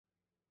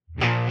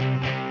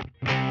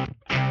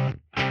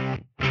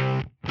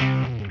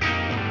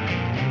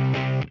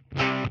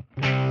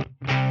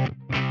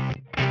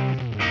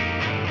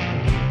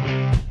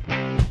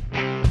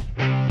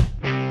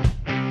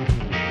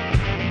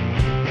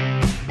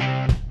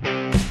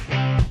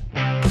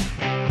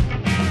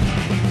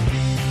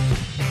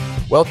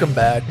Welcome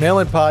back.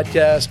 Mail-In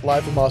Podcast,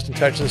 live from Austin,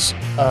 Texas.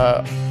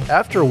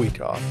 After a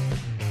week off,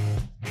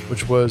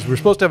 which was, we were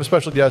supposed to have a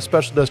special guest.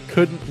 Special guest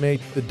couldn't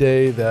make the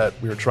day that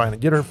we were trying to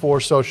get her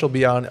for, so she'll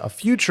be on a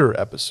future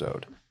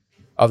episode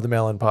of the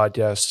Mail-In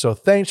Podcast. So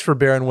thanks for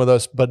bearing with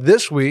us. But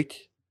this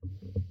week,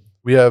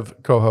 we have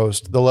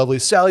co-host, the lovely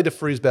Sally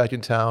DeFreeze back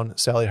in town.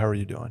 Sally, how are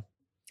you doing?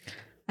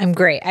 I'm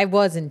great. I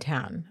was in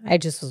town. I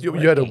just was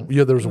working.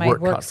 There was a My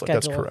work work conflict.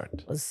 That's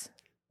correct.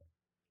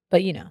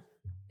 But you know,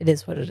 it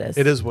is what it is.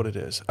 It is what it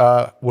is.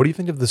 What do you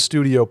think of the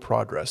studio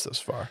progress thus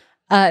far?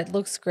 It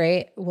looks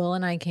great. Will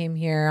and I came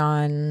here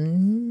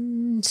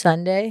on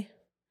Sunday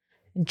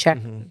and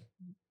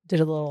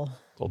did a little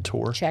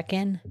tour.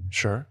 check-in.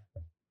 Sure.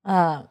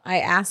 I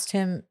asked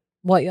him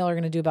what y'all are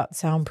going to do about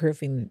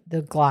soundproofing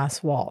the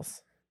glass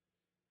walls.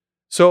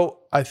 So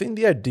I think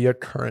the idea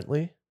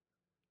currently,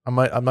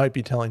 I might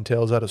be telling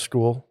tales out of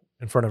school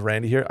in front of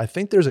Randy here. I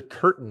think there's a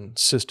curtain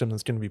system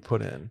that's going to be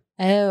put in.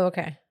 Oh,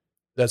 okay.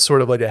 That's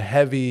sort of like a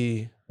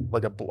heavy,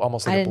 almost like a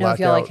blackout. I didn't know if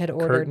y'all had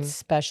ordered curtain.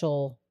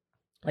 special,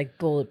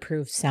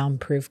 bulletproof,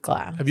 soundproof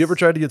glass. Have you ever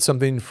tried to get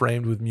something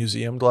framed with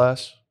museum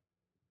glass?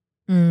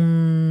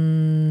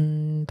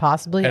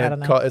 Possibly. And I don't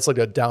know. It's like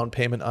a down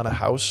payment on a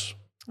house.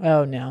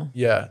 Oh no.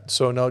 Yeah.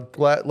 So no,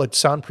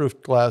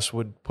 soundproof glass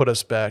would put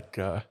us back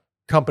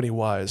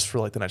company-wise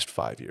for the next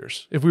 5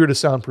 years if we were to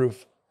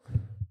soundproof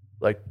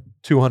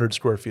 200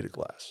 square feet of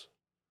glass.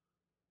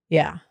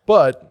 Yeah.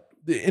 But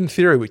in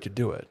theory, we could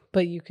do it.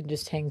 But you can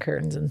just hang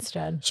curtains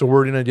instead. So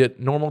we're going to get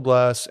normal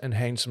glass and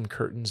hang some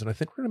curtains, and I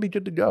think we're going to be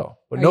good to go.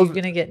 But Are you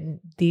going to get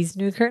these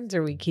new curtains,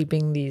 or are we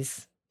keeping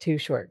these two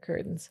short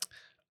curtains?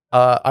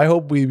 I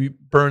hope we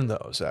burn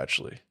those,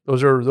 actually.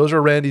 Those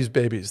are Randy's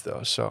babies,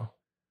 though, so.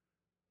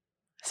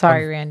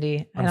 Sorry,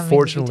 Randy.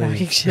 Unfortunately. I don't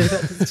mean to be talking shit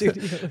about the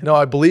studio. No,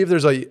 I believe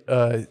there's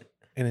an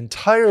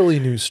entirely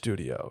new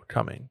studio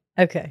coming.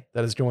 Okay.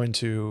 That is going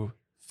to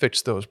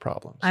fix those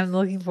problems. I'm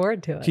looking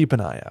forward to it. Keep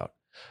an eye out.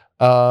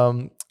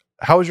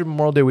 How was your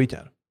Memorial Day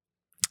weekend?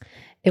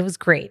 It was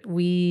great.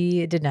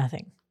 We did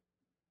nothing.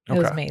 It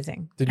was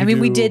amazing.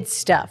 We did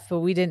stuff,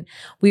 but we didn't.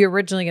 We were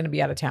originally going to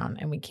be out of town,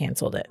 and we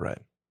canceled it. Right.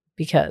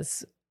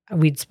 Because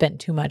we'd spent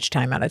too much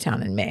time out of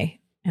town in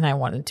May, and I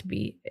wanted to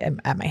be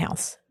at my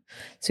house.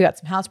 So we got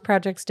some house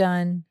projects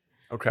done.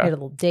 Okay. We had a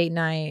little date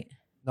night.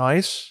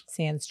 Nice.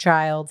 Sans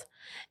child.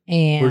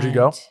 And where'd you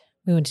go?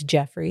 We went to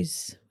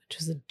Jeffrey's, which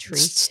was a treat.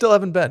 Still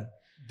haven't been.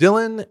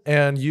 Dylan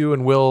and you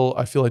and Will,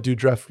 I feel do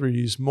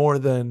Jeffrey's more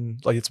than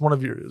it's one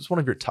of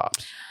your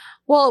tops.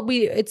 Well,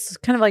 it's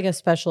kind of like a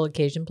special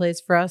occasion place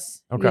for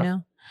us. Okay. You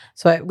know?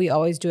 So we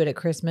always do it at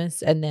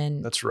Christmas, and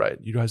then that's right.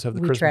 You guys have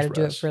the Christmas. We try to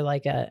do rest.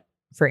 it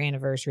for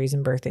anniversaries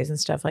and birthdays and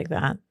stuff like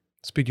that.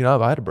 Speaking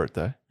of, I had a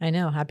birthday. I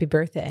know. Happy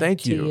birthday.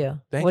 Thank you. To you.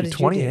 Thank what you. Did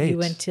 28. You do? You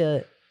went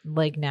to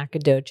Lake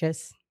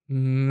Nacogdoches.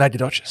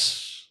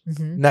 Nacogdoches.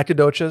 Mm-hmm.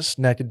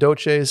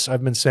 Nacogdoches.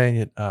 I've been saying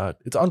it.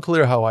 It's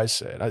unclear how I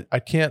say it. I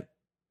can't.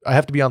 I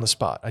have to be on the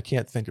spot. I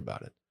can't think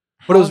about it.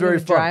 But it was very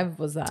fun. How long of a drive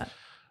was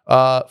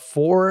that?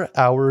 4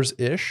 hours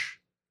ish.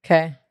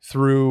 Okay.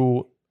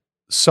 Through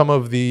some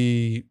of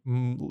the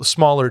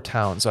smaller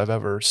towns I've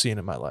ever seen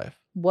in my life.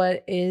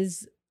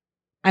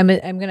 I'm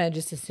going to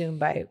just assume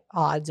by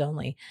odds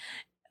only,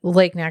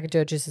 Lake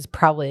Nacogdoches is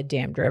probably a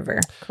dammed river,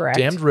 correct?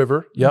 Dammed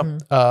river, yep.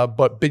 Mm-hmm.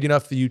 But big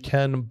enough that you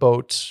can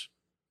boat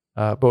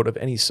of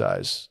any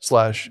size /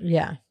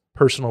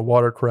 personal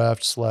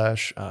watercraft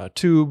 /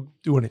 tube,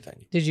 do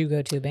anything. Did you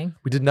go tubing?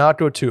 We did not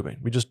go tubing.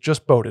 We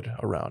just boated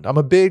around. I'm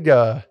a big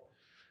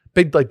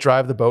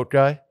drive the boat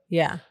guy.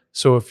 Yeah.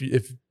 So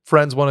if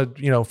friends want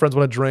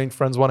to drink,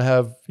 friends want to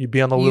have you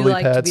be on the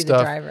lily pad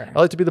stuff. I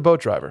like to be the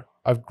boat driver.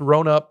 I've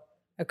grown up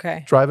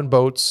driving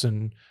boats,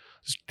 and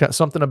got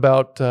something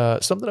about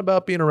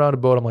being around a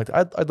boat. I'm like,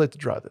 I'd like to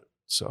drive it.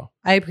 So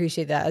I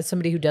appreciate that. As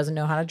somebody who doesn't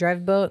know how to drive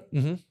a boat,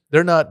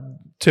 they're not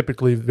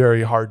typically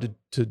very hard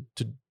to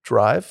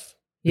drive.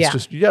 It's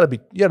just you gotta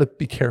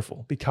be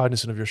careful, be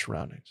cognizant of your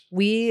surroundings.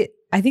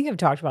 I think I've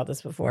talked about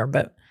this before,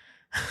 but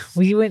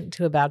we went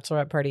to a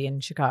bachelorette party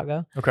in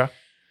Chicago. Okay.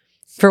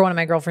 For one of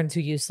my girlfriends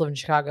who used to live in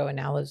Chicago and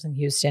now lives in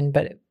Houston,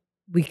 but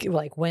we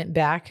went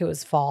back. It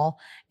was fall,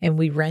 and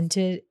we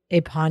rented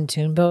a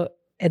pontoon boat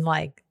and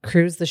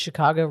cruised the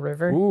Chicago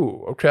River.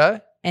 Ooh,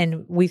 okay.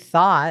 And we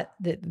thought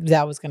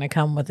that was going to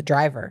come with a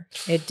driver.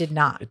 It did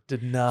not. It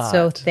did not.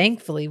 So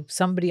thankfully,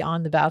 somebody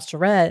on the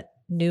bachelorette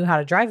knew how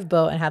to drive a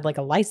boat and had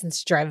a license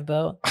to drive a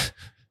boat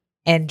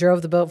and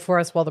drove the boat for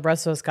us while the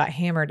rest of us got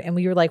hammered. And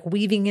we were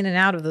weaving in and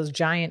out of those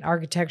giant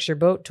architecture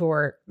boat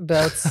tour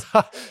boats.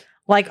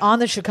 On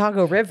the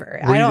Chicago River.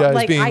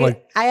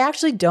 I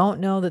actually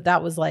don't know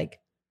that was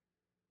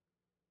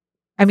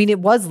it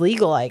was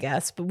legal, I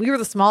guess, but we were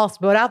the smallest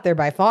boat out there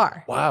by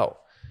far. Wow.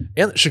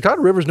 And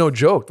Chicago River is no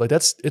joke.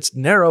 It's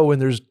narrow, and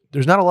there's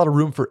not a lot of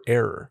room for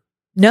error.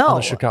 No. On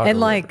the Chicago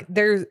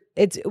River.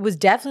 It was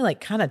definitely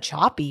kind of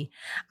choppy.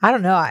 I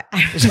don't know.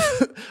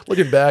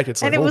 Looking back,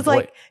 it's and it was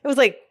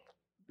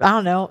I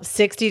don't know,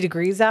 60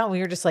 degrees out. And we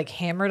were just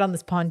hammered on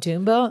this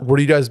pontoon boat. Were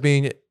you guys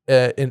being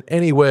in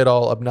any way at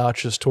all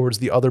obnoxious towards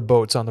the other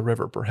boats on the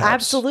river, perhaps.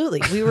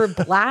 Absolutely. We were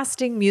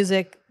blasting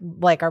music,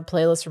 like our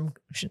playlist from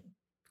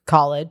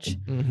college,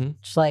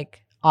 which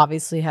like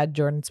obviously had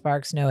Jordan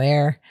Sparks, No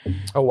Air.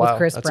 Oh, wow. With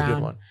Chris That's Brown. a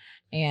good one.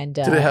 And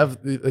did it have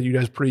you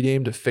guys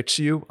pregame to Fix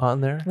You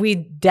on there? We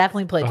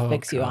definitely played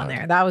Fix You on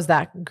there. That was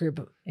that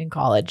group in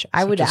college.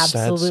 I would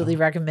absolutely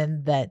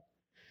recommend that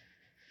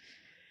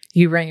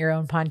you rent your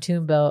own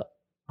pontoon boat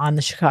on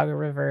the Chicago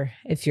River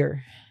if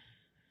you're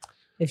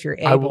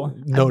able. I will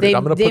note it.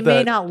 I'm going to put that. They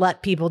may not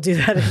let people do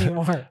that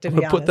anymore. I'm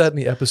going to put that in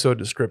the episode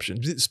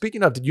description.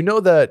 Speaking of, did you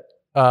know that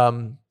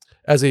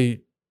as a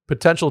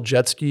potential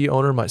jet ski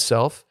owner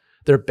myself,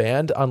 they're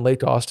banned on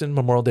Lake Austin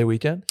Memorial Day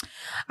weekend?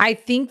 I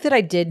think that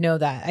I did know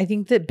that. I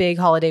think that big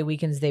holiday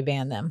weekends, they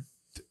ban them.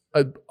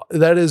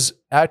 That is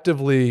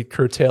actively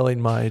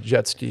curtailing my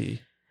jet ski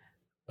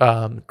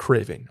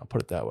craving. I'll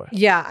put it that way.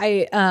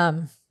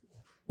 Yeah.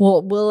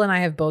 Well, Will and I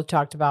have both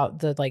talked about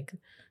the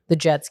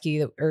jet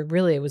ski, or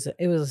really it was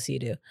a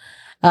Sea-Doo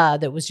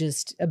that was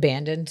just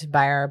abandoned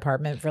by our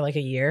apartment for like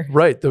a year.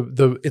 Right.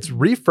 It's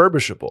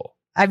refurbishable.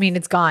 I mean,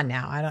 it's gone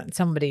now.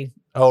 Somebody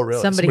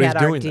really? Somebody had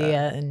our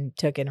idea and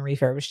took it and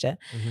refurbished it.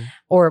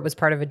 Or it was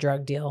part of a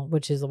drug deal,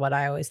 which is what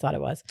I always thought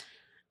it was.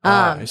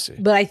 I see.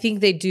 But I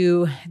think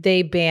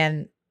they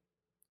ban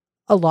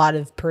a lot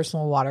of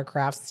personal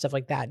watercrafts and stuff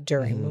like that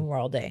during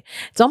Memorial Day.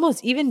 It's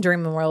almost even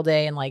during Memorial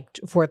Day and like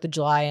 4th of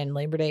July and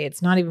Labor Day,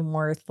 it's not even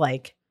worth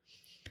like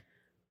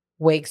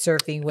wake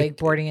surfing,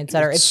 wakeboarding,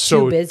 etc. It's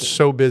too busy.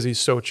 So busy,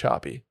 so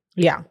choppy.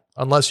 Yeah.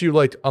 Unless your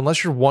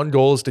one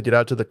goal is to get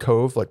out to the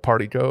cove, like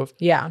Party Cove.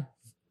 Yeah.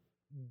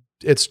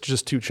 It's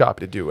just too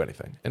choppy to do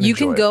anything. You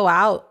can go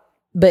out,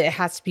 but it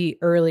has to be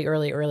early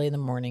in the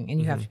morning,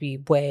 and you have to be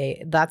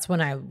that's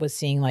when I was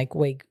seeing like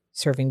wake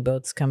surfing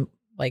boats come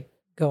like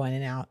go in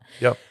and out.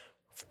 Yep.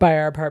 By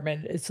our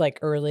apartment, it's like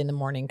early in the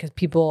morning because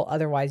people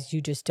otherwise you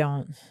just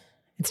don't.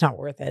 It's not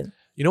worth it.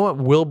 You know what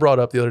Will brought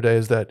up the other day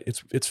is that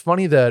it's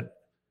funny that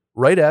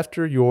right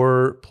after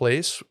your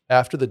place,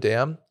 after the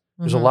dam,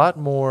 there's a lot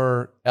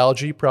more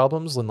algae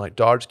problems and like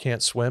dogs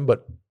can't swim,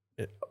 but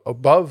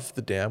above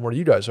the dam where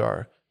you guys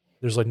are,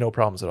 there's like no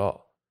problems at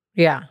all.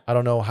 Yeah. I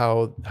don't know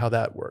how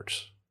that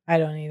works. I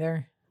don't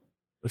either.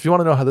 If you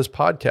want to know how this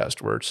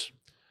podcast works,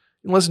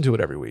 you can listen to it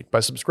every week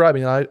by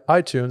subscribing on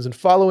iTunes and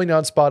following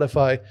on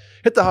Spotify.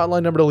 Hit the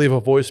hotline number to leave a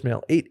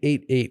voicemail,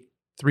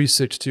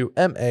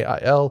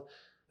 888-362-MAIL.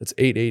 That's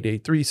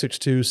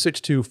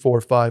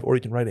 888-362-6245, or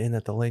you can write it in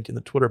at the link in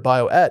the Twitter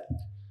bio at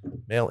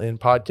Mail In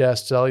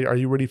Podcast. Sally, are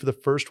you ready for the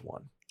first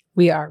one?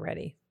 We are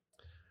ready.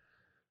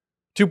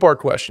 2-part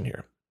question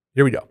here.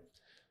 Here we go.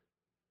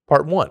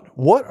 Part 1.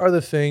 What are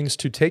the things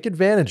to take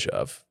advantage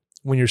of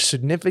when your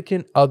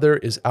significant other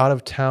is out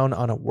of town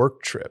on a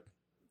work trip?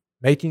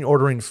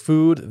 Ordering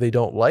food they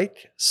don't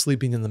like,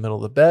 sleeping in the middle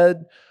of the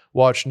bed,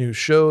 watch new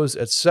shows,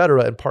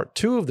 etc. And part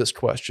 2 of this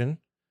question,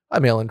 hi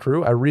Mail In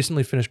Crew. I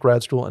recently finished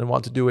grad school and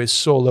want to do a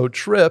solo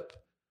trip.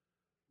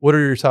 What are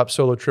your top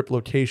solo trip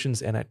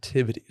locations and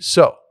activities?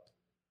 So,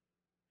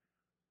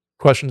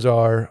 questions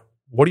are,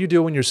 what do you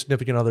do when your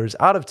significant other is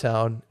out of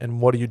town?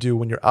 And what do you do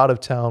when you're out of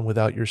town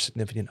without your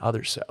significant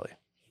other, Sally?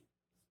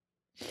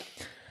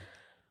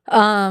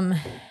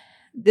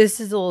 This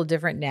is a little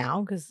different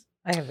now because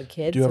I have a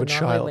kid. Do you have a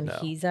child when now?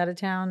 He's out of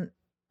town,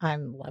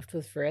 I'm left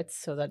with Fritz,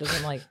 so that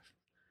doesn't like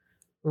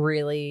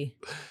really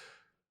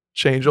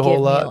change a whole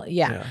lot.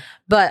 Yeah.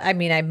 But I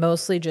mean, I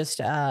mostly just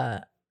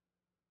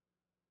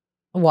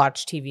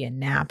watch TV and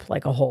nap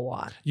like a whole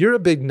lot. You're a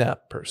big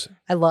nap person.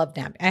 I love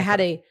napping. I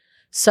had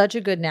such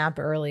a good nap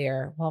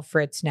earlier while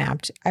Fritz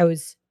napped. I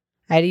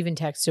had even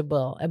texted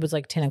Will. It was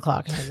like 10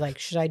 o'clock and I was like,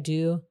 should I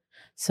do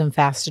some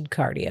fasted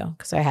cardio?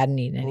 Because I hadn't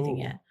eaten anything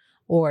yet.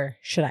 Or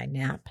should I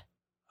nap?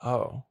 Oh.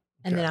 Okay.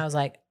 And then I was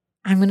like,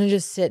 I'm going to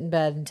just sit in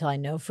bed until I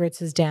know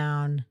Fritz is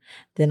down.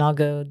 Then I'll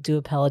go do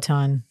a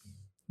Peloton.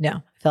 No,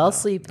 I fell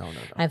asleep. No.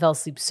 I fell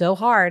asleep so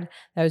hard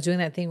that I was doing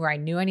that thing where I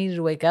knew I needed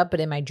to wake up, but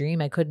in my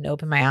dream, I couldn't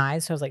open my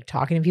eyes. So I was like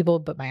talking to people,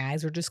 but my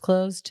eyes were just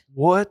closed.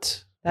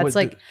 What? That's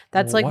like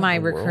my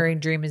recurring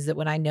dream is that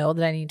when I know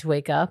that I need to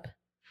wake up,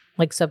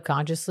 like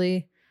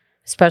subconsciously,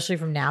 especially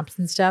from naps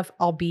and stuff,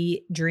 I'll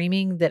be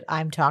dreaming that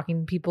I'm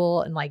talking to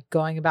people and like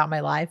going about my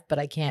life, but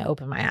I can't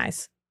open my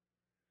eyes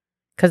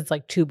because it's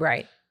like too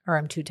bright or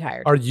I'm too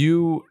tired. Are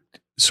you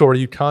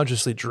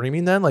consciously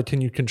dreaming then? Like,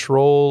 can you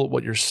control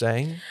what you're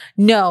saying?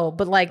 No,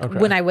 but like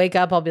when I wake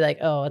up, I'll be like,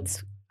 oh,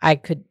 I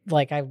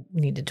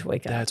needed to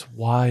wake up. That's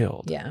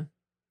wild. Yeah.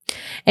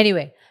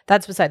 Anyway,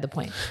 that's beside the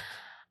point.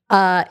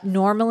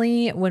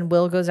 Normally when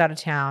Will goes out of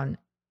town,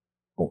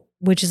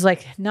 which is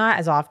like not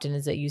as often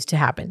as it used to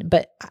happen,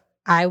 but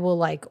I will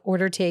like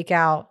order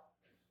takeout,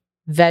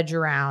 veg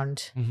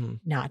around,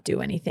 not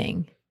do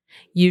anything.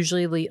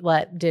 Usually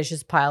let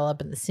dishes pile up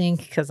in the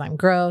sink because I'm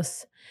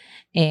gross.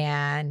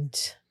 And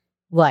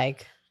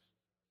like,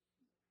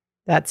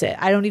 that's it.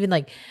 I don't even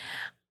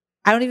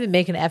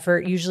make an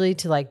effort usually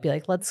to like be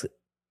like, let's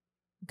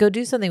go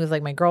do something with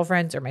like my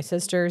girlfriends or my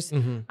sisters.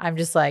 I'm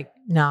just like,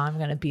 no, I'm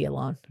going to be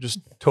alone. Just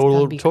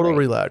total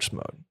relaxed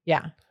mode.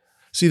 Yeah.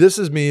 See, this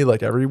is me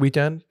like every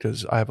weekend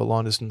because I have a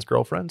long distance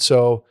girlfriend.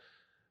 So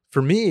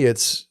for me,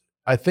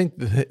 I think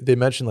they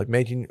mentioned like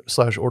making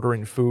 /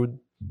 ordering food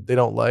they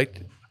don't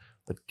like.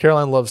 Like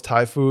Caroline loves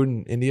Thai food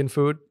and Indian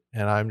food,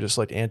 and I'm just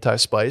like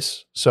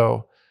anti-spice.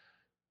 So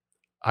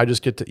I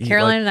just get to eat.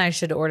 Caroline and I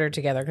should order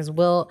together because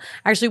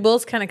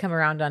Will's kind of come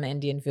around on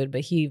Indian food,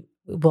 but he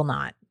will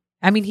not.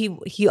 I mean,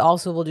 he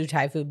also will do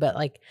Thai food, but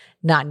like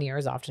not near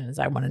as often as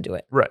I want to do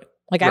it. Right.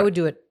 Like I would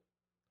do it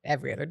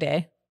every other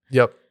day.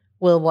 Yep.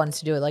 Will wants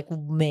to do it like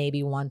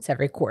maybe once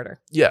every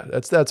quarter. Yeah,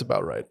 that's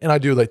about right. And I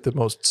do like the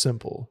most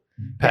simple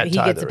pad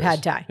thai. He gets a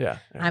pad thai. Yeah.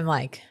 I'm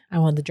like, I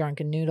want the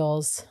drunken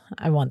noodles.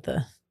 I want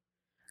the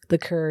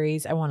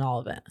curries. I want all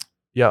of it.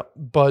 Yeah.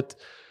 But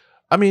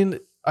I mean,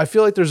 I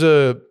feel like there's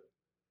the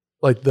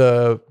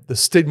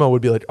stigma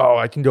would be like, oh,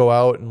 I can go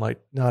out and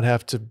like not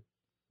have to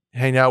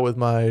hang out with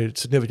my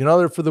significant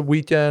other for the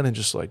weekend and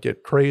just like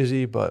get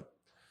crazy. But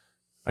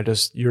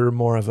you're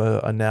more of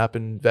a nap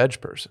and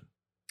veg person.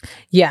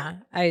 Yeah.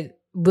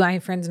 My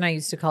friends and I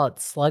used to call it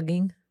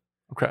slugging.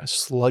 Okay.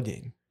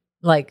 Slugging.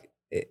 Like,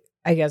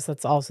 I guess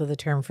that's also the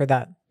term for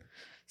that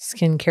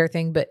skincare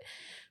thing. But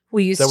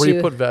we used to. Is that where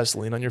you to put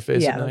Vaseline on your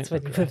face at night? Yeah, that's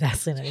when you put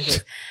Vaseline on your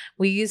face.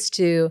 We used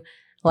to,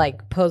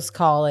 like,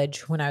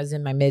 post-college when I was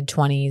in my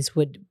mid-20s, if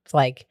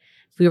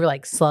we were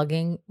like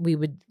slugging, we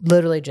would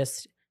literally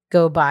just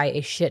go buy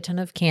a shit ton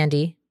of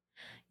candy,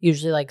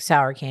 usually like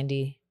sour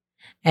candy,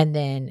 and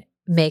then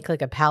make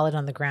like a pallet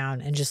on the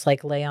ground and just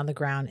like lay on the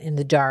ground in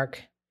the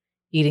dark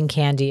eating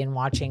candy and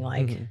watching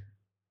like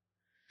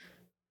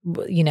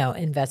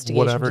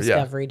investigation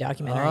discovery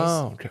documentaries.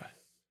 Oh, okay.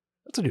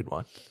 That's a good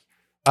one.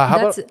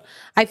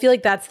 I feel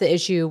like that's the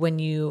issue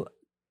when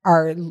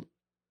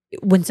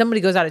somebody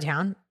goes out of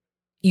town,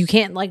 you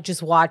can't like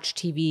just watch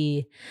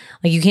TV.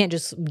 Like you can't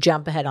just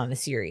jump ahead on a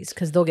series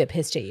because they'll get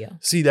pissed at you.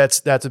 See,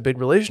 that's a big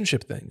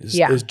relationship thing.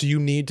 Is do you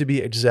need to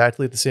be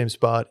exactly at the same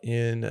spot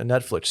in a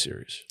Netflix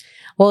series?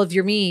 Well, if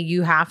you're me,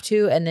 you have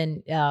to, and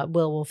then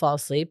will fall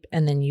asleep,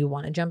 and then you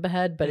want to jump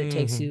ahead, but it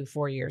takes you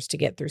 4 years to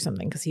get through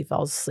something because he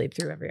falls asleep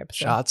through every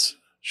episode.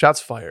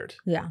 Shots fired.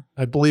 Yeah.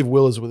 I believe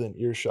Will is within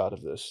earshot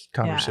of this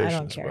conversation. I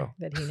don't care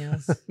that he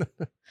knows.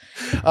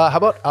 How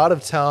about out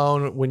of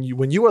town when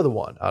you are the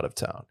one out of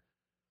town?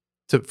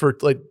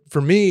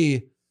 For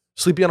me,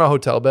 sleeping on a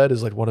hotel bed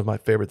is like one of my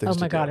favorite things. Oh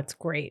my God, it's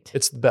great.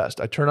 It's the best.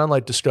 I turn on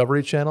like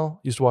Discovery Channel.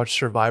 Used to watch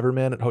Survivor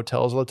Man at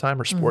hotels all the time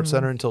or Sports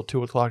Center until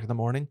 2:00 in the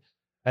morning,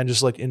 and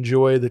just like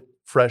enjoy the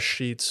fresh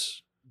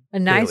sheets. A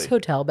nice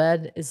hotel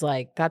bed is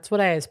like, that's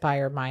what I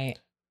aspire my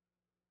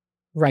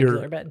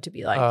regular bed to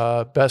be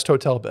like. Best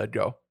hotel bed,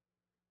 go.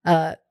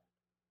 The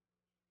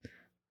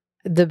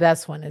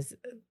best one is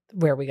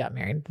where we got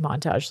married,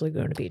 Montage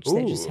Laguna Beach. Ooh.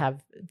 They just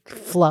have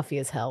fluffy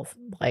as hell,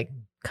 like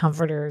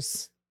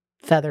comforters,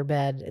 feather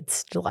bed.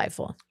 It's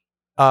delightful.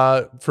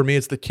 For me,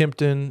 it's the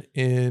Kimpton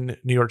in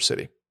New York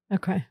City.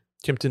 Okay.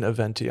 Kimpton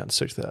Aventi on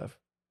 6th Ave.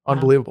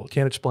 Unbelievable.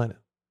 Can't explain it.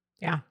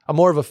 Yeah. I'm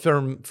more of a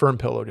firm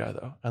pillow guy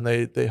though, and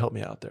they help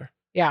me out there.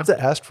 Yeah. I have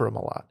to ask for them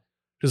a lot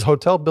because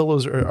hotel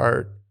pillows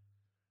are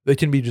they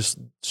can be just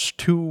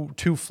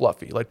too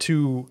fluffy, like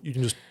you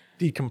can just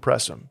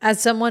decompress them.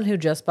 As someone who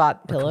just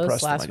bought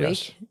pillows last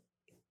week,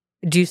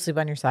 do you sleep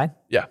on your side?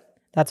 Yeah.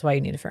 That's why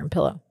you need a firm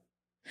pillow.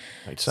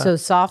 Makes sense. So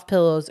soft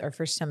pillows are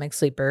for stomach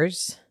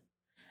sleepers.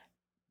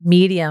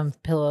 Medium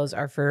pillows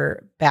are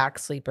for back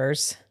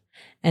sleepers.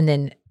 And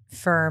then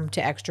firm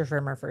to extra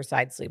firm are for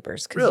side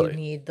sleepers. Because you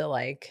need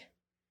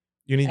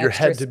you need your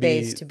head to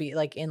be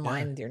like in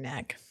line with your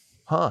neck.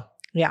 Huh.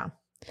 Yeah.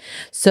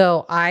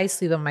 So I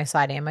sleep on my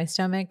side and my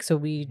stomach. So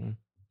we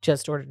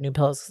just ordered new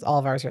pillows because all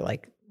of ours are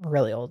like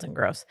really old and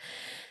gross.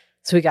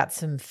 So we got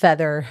some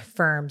feather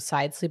firm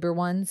side sleeper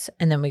ones.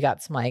 And then we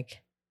got some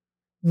like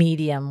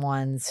medium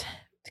ones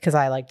because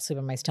I like to sleep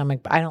on my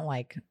stomach, but I don't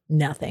like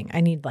nothing.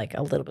 I need like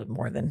a little bit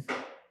more than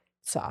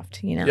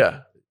soft, you know?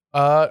 Yeah.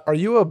 Are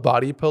you a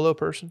body pillow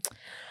person?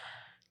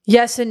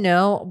 Yes and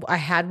no. I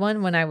had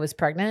one when I was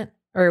pregnant,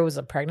 or it was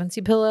a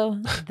pregnancy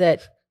pillow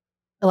that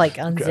like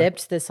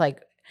unzipped this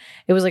like,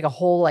 it was like a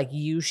whole like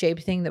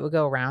U-shaped thing that would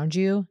go around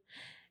you.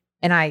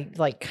 And I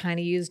like kind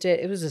of used it.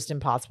 It was just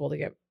impossible to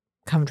get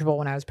comfortable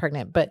when I was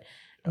pregnant. But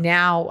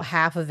now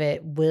half of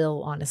it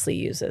Will honestly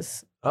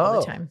uses all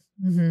the time.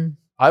 Mm-hmm.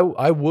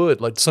 I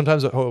would like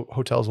sometimes at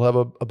hotels will have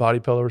a body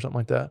pillow or something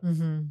like that.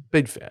 Mm-hmm.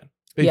 Big fan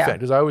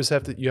because I always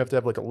you have to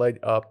have like a leg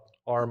up,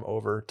 arm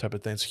over type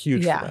of thing. It's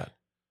huge for that.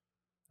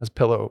 That's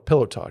pillow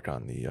talk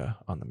on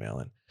the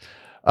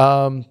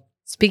mail-in.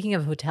 Speaking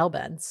of hotel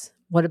beds,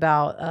 what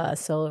about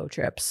solo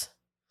trips?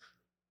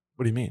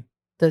 What do you mean?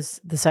 The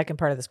second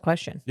part of this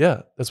question.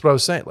 Yeah, that's what I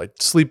was saying. Like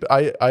sleep.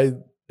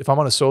 If I'm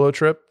on a solo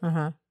trip,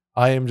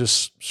 I am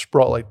just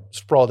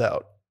sprawled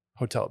out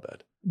hotel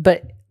bed.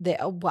 But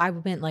I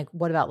meant like,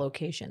 what about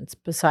locations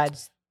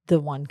besides the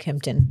one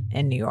Kimpton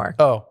in New York?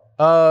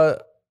 Oh,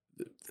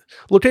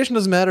 location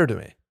doesn't matter to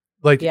me.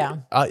 Like,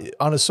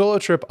 on a solo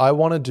trip, I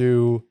want to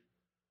do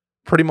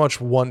pretty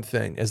much one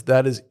thing,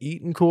 that is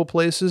eat in cool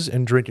places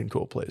and drink in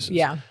cool places.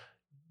 Yeah.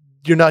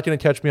 You're not going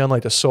to catch me on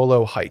like a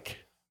solo hike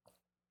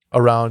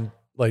around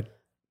like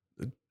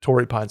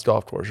Torrey Pines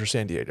Golf Course or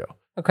San Diego.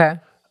 Okay.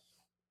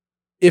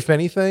 If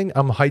anything,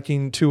 I'm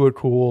hiking to a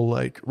cool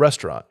like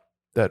restaurant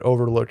that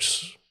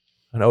overlooks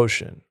an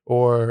ocean,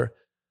 or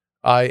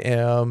I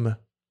am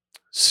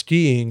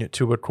skiing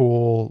to a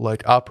cool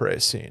like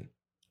après scene.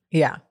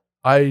 Yeah.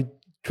 I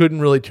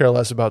couldn't really care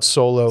less about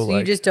solo. So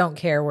you just don't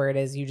care where it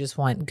is. You just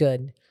want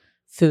good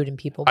food and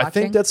people watching. I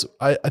think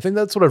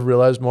that's what I've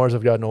realized more as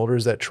I've gotten older,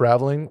 is that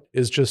traveling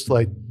is just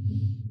like,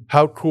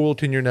 how cool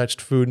can your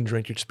next food and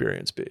drink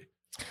experience be?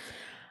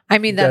 I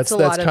mean, that's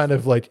kind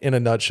of like in a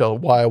nutshell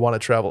why I want to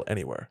travel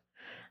anywhere.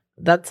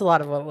 That's a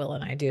lot of what Will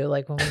and I do.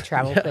 Like when we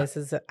travel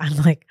places, I'm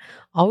like,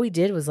 all we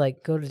did was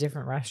like go to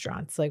different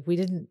restaurants. Like we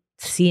didn't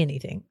see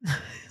anything.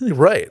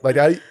 Right.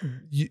 Like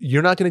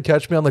you're not going to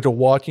catch me on like a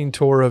walking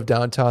tour of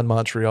downtown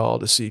Montreal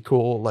to see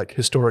cool like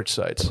historic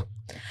sites.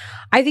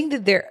 I think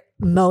that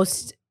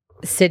most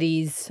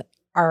cities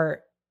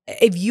are,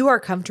 if you are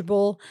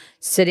comfortable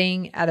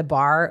sitting at a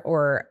bar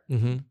or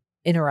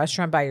in a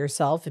restaurant by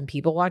yourself and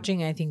people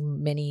watching, I think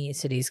many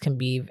cities can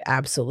be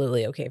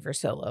absolutely okay for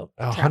solo.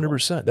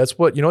 100%. That's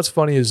what, what's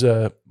funny is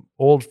a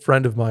old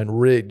friend of mine,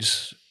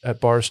 Riggs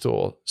at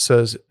Barstool,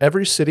 says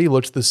every city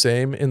looks the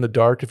same in the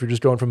dark if you're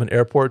just going from an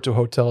airport to a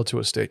hotel to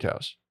a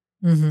steakhouse.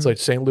 It's like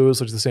St. Louis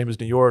looks the same as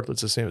New York,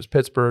 looks the same as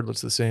Pittsburgh,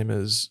 looks the same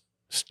as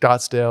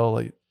Scottsdale.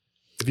 Like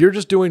if you're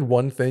just doing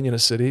one thing in a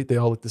city, they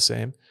all look the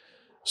same.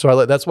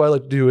 So that's why I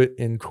like to do it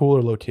in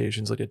cooler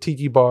locations, like a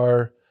tiki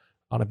bar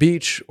on a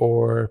beach,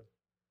 or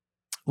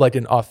like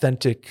an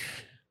authentic,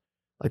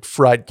 like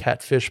fried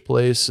catfish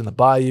place in the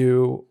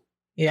bayou,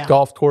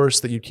 golf course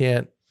that you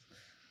can't,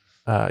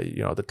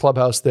 the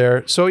clubhouse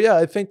there. So yeah,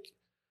 I think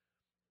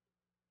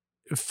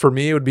for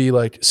me, it would be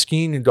like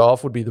skiing and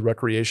golf would be the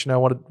recreation I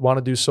want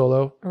to do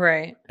solo.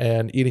 Right.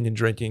 And eating and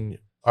drinking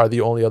are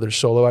the only other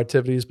solo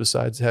activities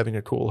besides having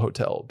a cool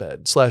hotel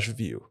bed /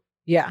 view.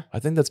 Yeah. I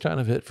think that's kind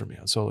of it for me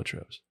on solo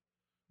trips.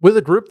 With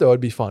a group though, it'd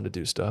be fun to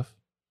do stuff.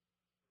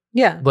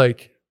 Yeah.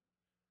 Like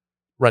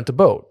rent a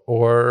boat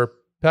or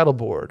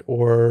paddleboard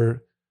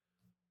or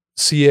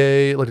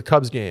see like a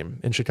Cubs game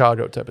in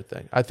Chicago type of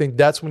thing. I think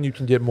that's when you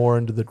can get more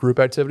into the group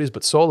activities,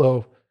 but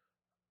solo,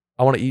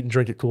 I want to eat and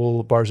drink at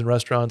cool bars and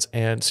restaurants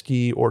and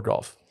ski or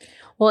golf.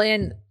 Well,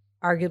 and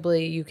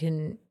arguably you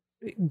can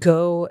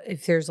go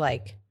if you're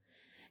like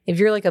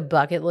a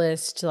bucket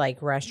list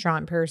like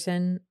restaurant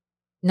person,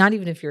 not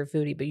even if you're a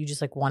foodie, but you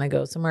just like want to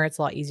go somewhere, it's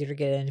a lot easier to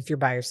get in. If you're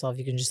by yourself,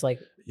 you can just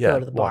like go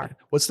to the bar.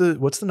 What's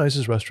the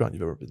nicest restaurant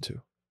you've ever been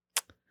to?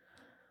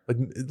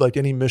 Like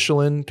any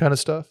Michelin kind of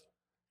stuff?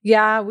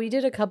 Yeah, we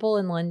did a couple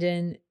in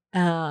London.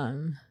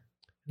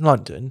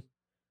 London.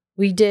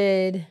 We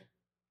did.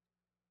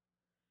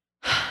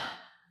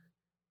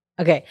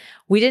 Okay,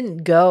 we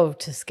didn't go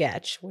to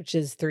Sketch, which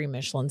is 3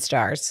 Michelin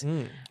stars,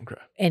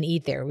 and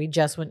eat there. We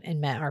just went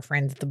and met our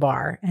friends at the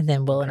bar, and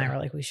then Will and I were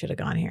like, we should have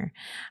gone here.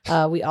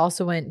 We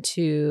also went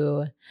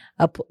to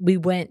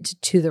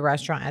the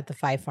restaurant at the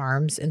Five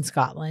Farms in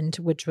Scotland,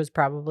 which was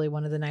probably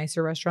one of the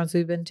nicer restaurants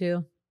we've been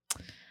to.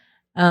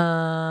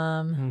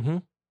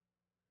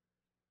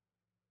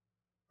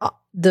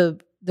 The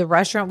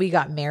restaurant we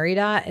got married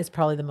at is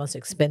probably the most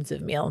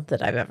expensive meal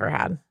that I've ever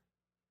had.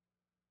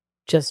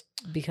 Just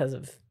because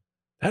of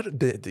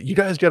that, you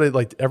guys got to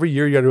like every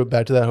year you got to go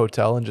back to that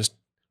hotel and just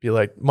be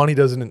like, money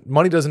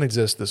doesn't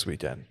exist this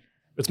weekend.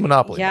 It's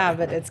monopoly. Yeah, money.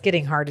 but it's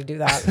getting hard to do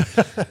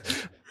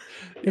that.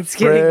 It's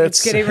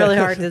getting really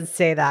hard to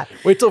say that.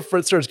 Wait till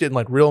Fritz starts getting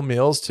like real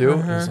meals too.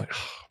 And it's like,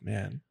 oh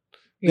man,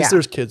 at least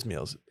there's kids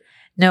meals.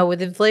 No,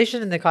 with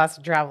inflation and the cost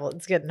of travel,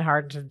 it's getting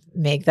hard to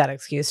make that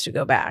excuse to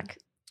go back.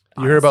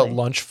 You hear about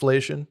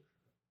lunchflation?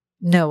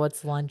 No,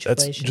 what's lunchflation?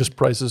 That's just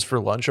prices for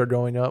lunch are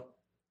going up.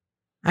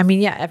 I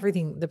mean, yeah,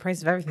 the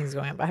price of everything's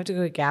going up. I have to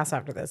go get gas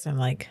after this. I'm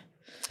like,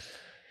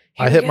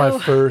 I hit my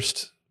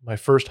first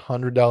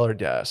 $100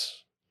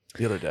 gas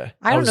the other day.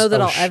 I don't know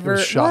that I'll ever. It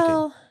was shocking.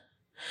 Well,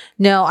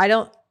 no, I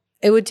don't.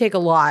 It would take a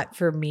lot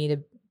for me to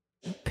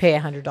pay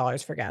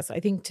 $100 for gas. I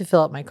think to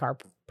fill up my car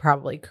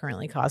probably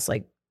currently costs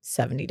like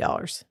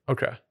 $70.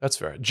 Okay, that's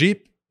fair.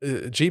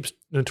 Jeeps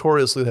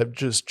notoriously have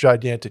just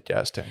gigantic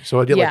gas tanks,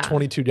 so I get like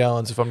 22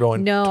 gallons if I'm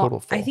going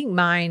total full. I think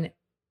mine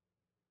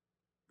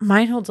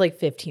holds like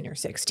 15 or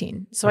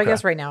 16. So I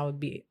guess right now it would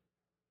be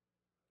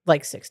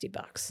like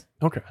 $60.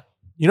 Okay.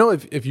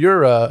 If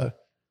you're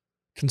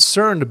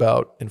concerned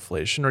about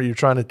inflation or you're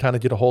trying to kind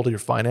of get a hold of your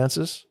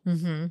finances,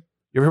 you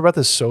ever heard about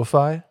this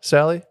SoFi,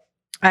 Sally?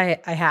 I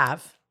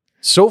have.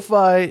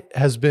 SoFi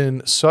has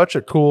been such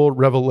a cool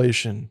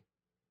revelation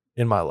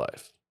in my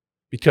life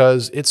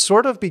because it's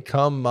sort of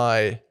become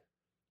my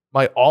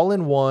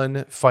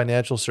all-in-one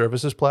financial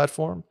services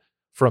platform,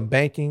 from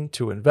banking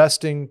to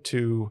investing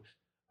to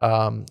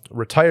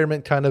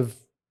retirement kind of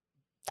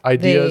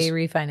ideas. They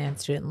refinance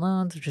student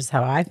loans, which is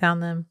how I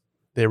found them.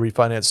 They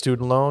refinance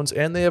student loans,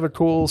 and they have a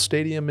cool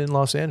stadium in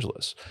Los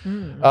Angeles.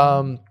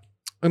 And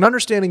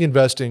understanding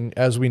investing,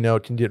 as we know,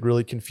 can get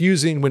really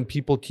confusing when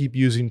people keep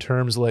using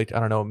terms like, I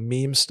don't know,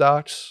 meme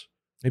stocks,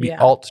 maybe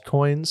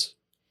altcoins,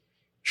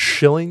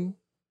 shilling.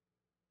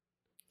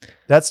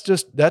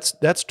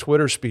 That's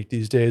Twitter speak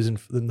these days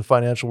in the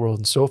financial world.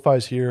 And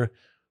SoFi's here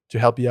to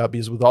help you out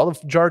because with all the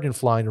jargon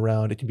flying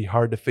around, it can be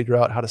hard to figure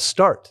out how to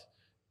start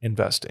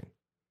investing.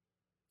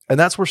 And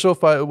that's where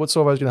SoFi is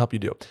going to help you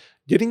do.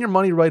 Getting your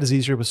money right is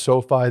easier with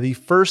SoFi, the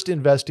first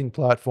investing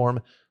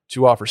platform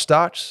to offer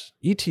stocks,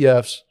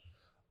 ETFs,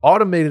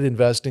 automated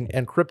investing,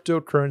 and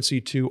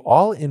cryptocurrency too,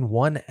 all in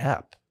one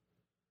app.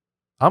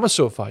 I'm a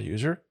SoFi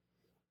user.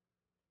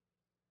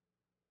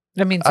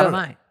 I mean, so am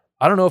I.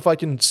 I don't know if I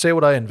can say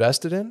what I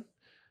invested in,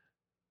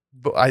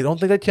 but I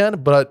don't think I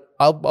can, but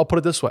I'll put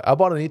it this way. I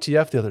bought an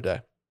ETF the other day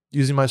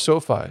using my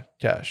SoFi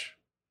cash.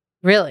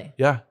 Really?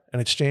 Yeah. An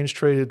exchange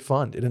traded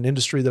fund in an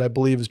industry that I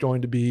believe is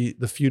going to be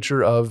the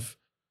future of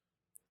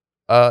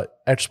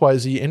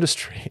XYZ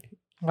industry.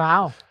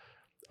 Wow.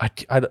 I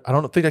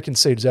don't think I can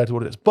say exactly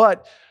what it is,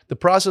 but the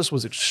process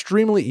was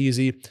extremely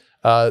easy.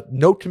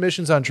 No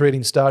commissions on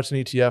trading stocks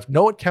and ETF,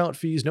 no account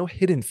fees, no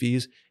hidden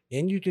fees.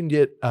 And you can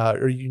get,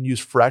 or you can use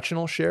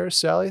fractional shares,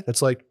 Sally.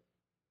 That's like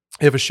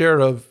if a share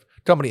of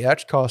company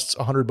X costs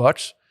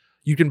 $100,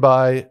 you can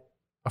buy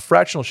a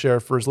fractional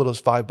share for as little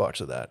as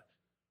 $5 of that.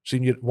 So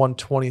you can get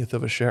 1/20th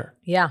of a share.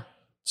 Yeah.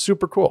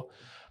 Super cool.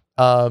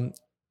 And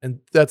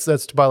that's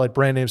to buy like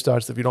brand name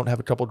stocks if you don't have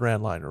a couple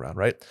grand lying around,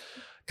 right?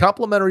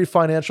 Complimentary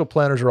financial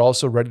planners are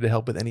also ready to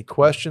help with any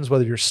questions,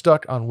 whether you're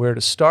stuck on where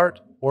to start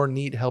or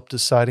need help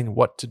deciding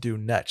what to do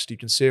next. You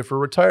can save for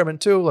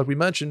retirement too, like we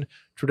mentioned,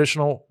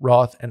 traditional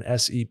Roth and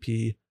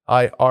SEP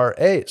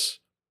IRAs.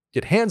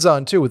 Get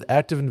hands-on too with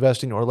active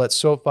investing or let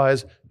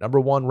SoFi's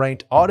 #1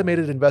 ranked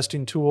automated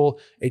investing tool,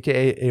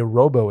 aka a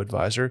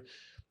robo-advisor,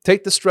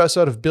 take the stress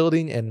out of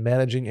building and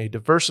managing a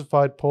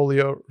diversified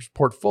portfolio,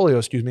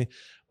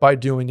 by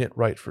doing it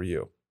right for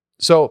you.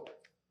 So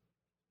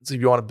if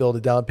you want to build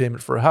a down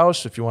payment for a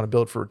house, if you want to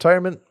build for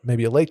retirement,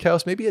 maybe a lake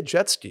house, maybe a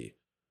jet ski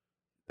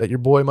that your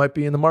boy might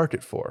be in the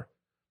market for.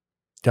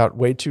 Got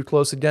way too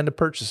close again to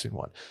purchasing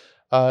one.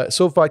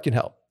 SoFi can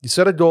help. You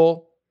set a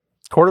goal,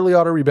 quarterly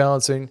auto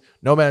rebalancing,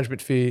 no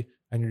management fee,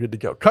 and you're good to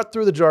go. Cut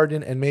through the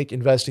jargon and make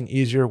investing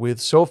easier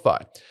with SoFi.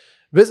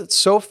 Visit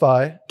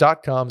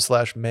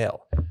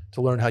SoFi.com/mail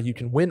to learn how you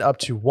can win up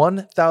to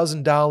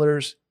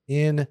 $1,000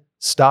 in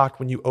stock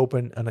when you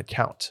open an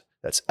account.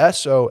 That's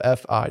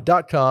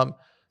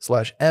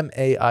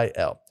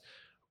SoFi.com/MAIL.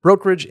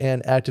 Brokerage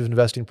and active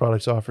investing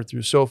products offered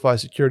through SoFi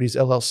Securities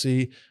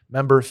LLC,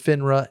 member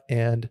FINRA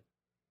and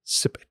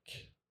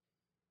SIPC.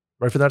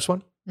 Ready for the next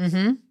one?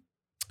 Mm-hmm.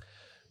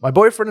 My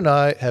boyfriend and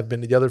I have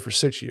been together for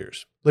 6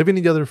 years, living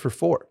together for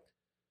 4.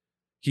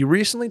 He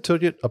recently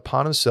took it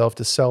upon himself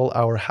to sell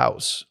our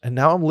house, and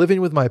now I'm living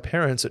with my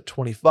parents at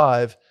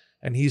 25,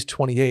 and he's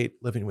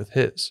 28 living with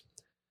his.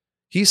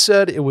 He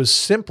said it was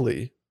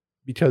simply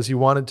because he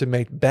wanted to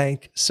make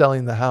bank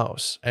selling the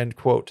house, end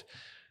quote,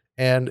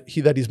 and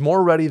that he's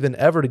more ready than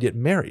ever to get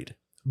married.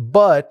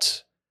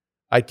 But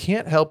I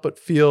can't help but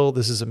feel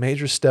this is a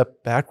major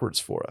step backwards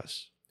for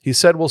us. He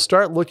said we'll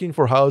start looking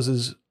for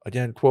houses,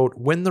 again, quote,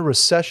 when the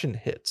recession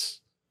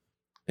hits.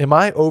 Am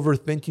I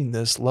overthinking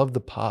this? Love the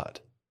pod.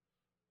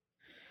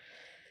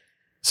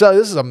 So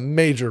this is a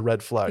major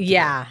red flag.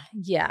 Yeah.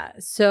 Yeah.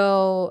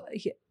 So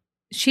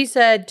she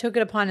said, took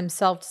it upon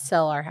himself to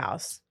sell our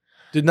house.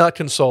 Did not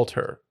consult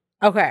her.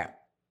 Okay.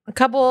 A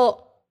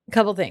couple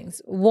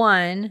things.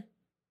 One,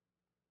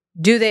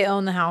 do they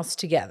own the house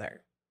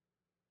together?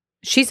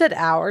 She said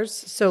ours.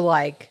 So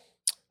like,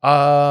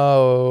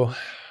 oh,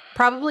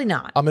 probably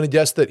not. I'm going to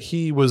guess that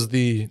he was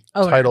the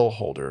title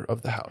holder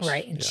of the house.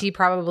 Right. And she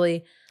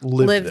probably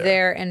lived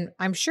there and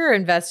I'm sure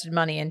invested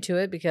money into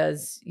it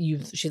because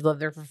she's lived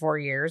there for 4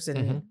 years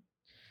and,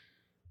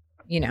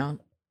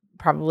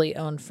 probably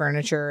owned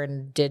furniture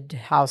and did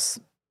house,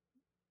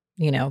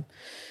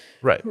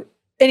 Right.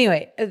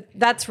 Anyway,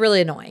 that's really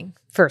annoying,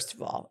 first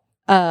of all.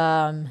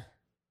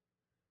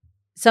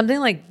 Something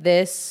like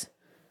this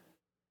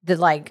that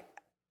like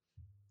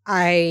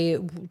I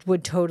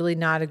would totally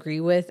not agree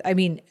with. I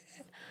mean,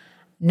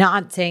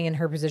 not saying in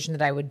her position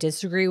that I would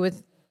disagree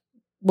with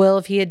Will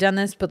if he had done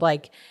this, but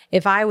like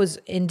if I was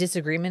in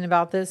disagreement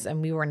about this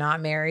and we were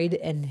not married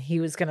and he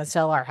was going to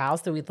sell our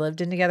house that we'd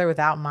lived in together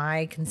without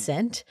my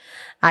consent,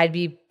 I'd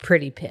be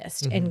pretty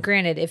pissed. Mm-hmm. And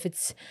granted, if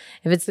it's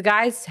the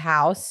guy's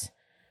house,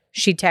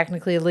 she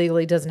technically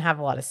legally doesn't have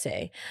a lot to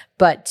say.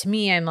 But to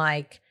me, I'm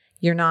like,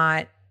 you're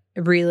not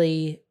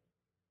really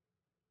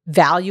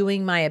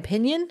valuing my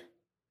opinion.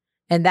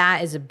 And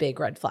that is a big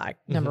red flag,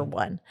 number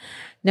one.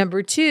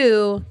 Number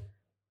two,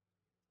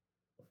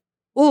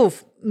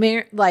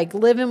 like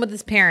living with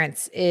his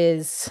parents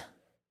is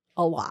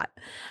a lot.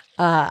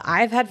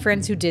 I've had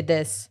friends who did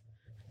this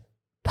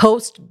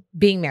post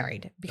being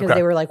married because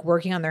they were like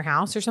working on their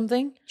house or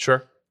something.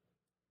 Sure.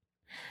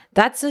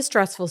 That's a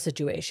stressful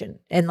situation.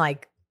 And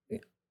like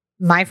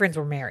my friends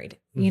were married,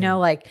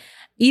 like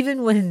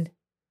even when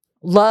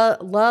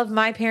love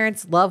my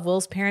parents, love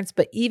Will's parents,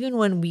 but even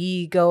when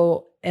we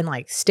go and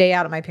like stay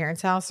out at my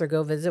parents' house or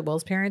go visit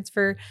Will's parents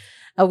for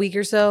a week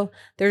or so,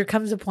 there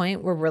comes a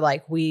point where we're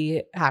like,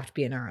 we have to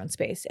be in our own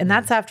space. And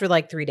that's after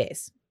like 3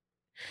 days.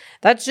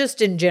 That's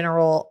just in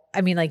general.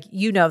 I mean, like,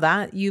 you know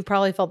that. You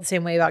probably felt the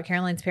same way about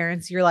Caroline's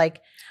parents. You're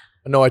like,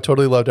 No, I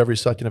totally loved every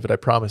second of it. I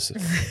promise.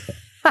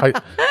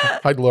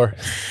 Hi, Glor.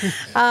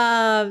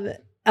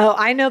 Oh,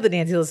 I know that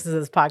Nancy listens to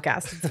this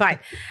podcast. It's fine.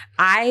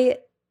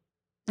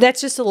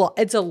 That's just a lot.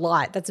 It's a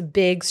lot. That's a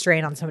big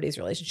strain on somebody's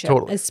relationship,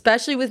 Totally.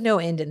 Especially with no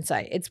end in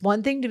sight. It's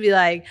one thing to be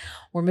like,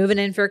 we're moving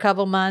in for a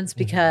couple months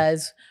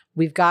because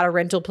we've got a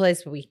rental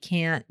place, but we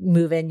can't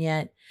move in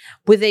yet.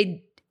 With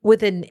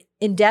an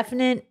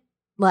indefinite,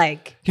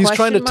 like, he's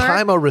trying to mark,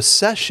 time a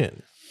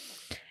recession.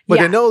 Like,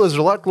 I know there's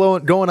a lot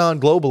going on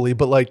globally,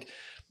 but like,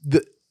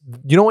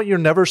 you know what you're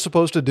never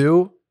supposed to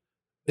do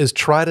is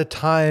try to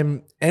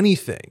time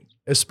anything,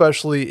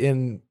 especially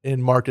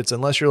in markets,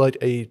 unless you're like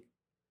a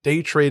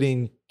day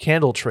trading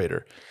candle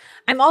trader.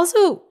 I'm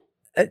also,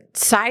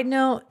 side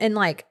note, and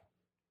like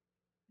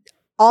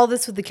all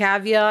this with the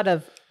caveat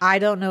of I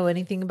don't know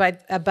anything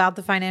about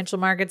the financial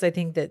markets. I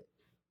think that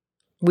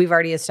we've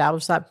already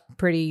established that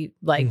pretty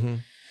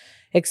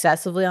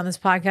excessively on this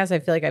podcast. I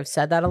feel like I've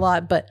said that a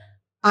lot, but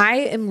I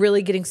am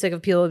really getting sick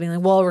of people being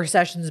like, well, a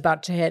recession's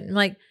about to hit. I'm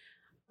like,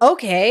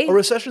 okay. A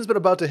recession's been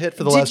about to hit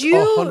for the last 100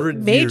 years. Did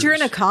you major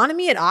in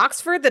economy at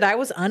Oxford that I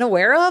was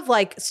unaware of?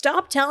 Like,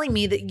 stop telling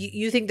me that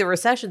you think the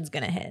recession's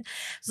going to hit.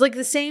 It's like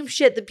the same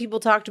shit that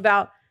people talked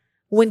about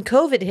when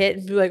COVID hit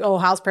and be like, oh,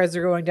 house prices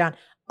are going down.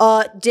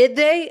 Did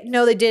they?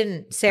 No, they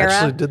didn't, Sarah.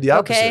 Actually did the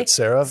opposite, okay?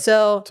 Sarah.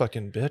 So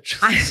fucking bitch.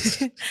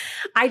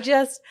 I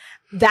just,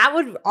 that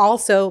would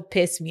also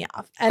piss me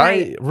off. And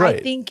I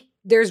think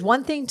there's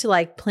one thing to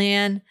like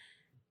plan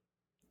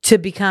to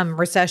become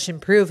recession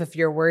proof if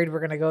you're worried we're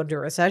going to go into a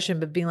recession,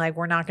 but being like,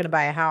 we're not going to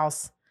buy a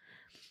house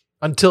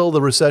until the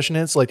recession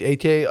hits, like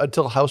AK,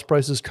 until house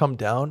prices come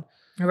down.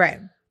 Right.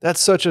 That's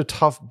such a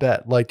tough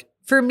bet. Like,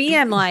 for me,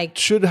 I'm like,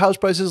 should house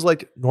prices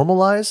like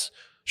normalize?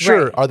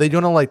 Sure. Right. Are they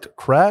going to like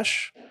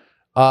crash?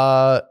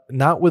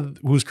 Not with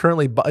who's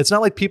currently, it's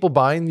not like people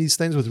buying these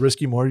things with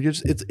risky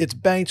mortgages. It's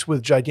banks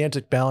with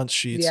gigantic balance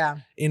sheets,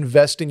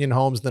 investing in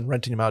homes, then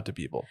renting them out to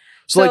people.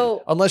 So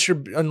like,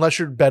 unless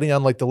you're betting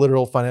on like the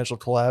literal financial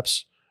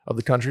collapse of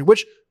the country,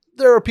 which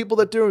there are people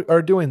that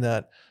are doing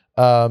that,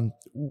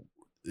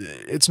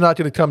 it's not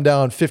going to come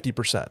down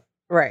 50%.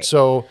 Right.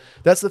 So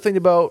that's the thing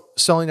about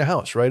selling a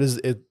house, right? Is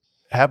it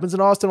happens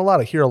in Austin a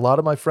lot. I hear a lot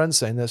of my friends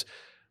saying this.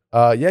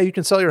 You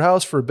can sell your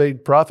house for a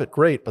big profit.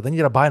 Great. But then you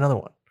got to buy another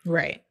one.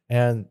 Right.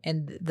 And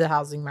the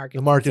housing market.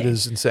 The market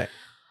is insane.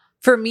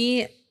 For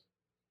me,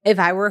 if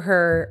I were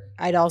her,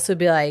 I'd also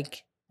be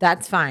like,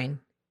 that's fine.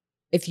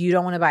 If you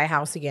don't want to buy a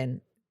house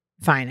again,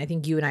 fine. I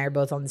think you and I are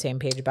both on the same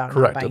page about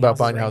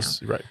buying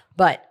houses. Right.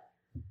 But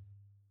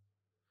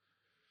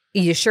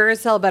you sure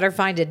as hell better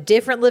find a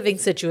different living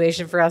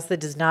situation for us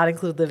that does not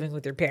include living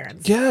with your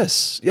parents.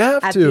 Yes, you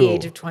have at to. At the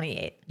age of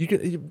 28.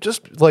 You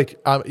just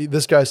like,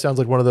 this guy sounds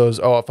like one of those,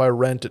 if I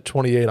rent at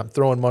 28, I'm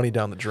throwing money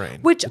down the drain.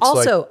 Which it's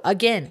also,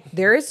 again,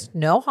 there is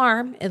no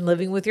harm in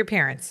living with your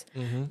parents.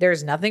 Mm-hmm.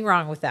 There's nothing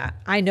wrong with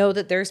that. I know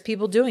that there's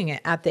people doing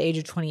it at the age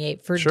of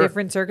 28 for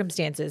different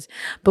circumstances.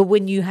 But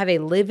when you have a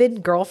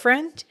live-in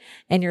girlfriend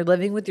and you're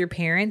living with your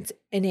parents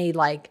in a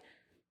like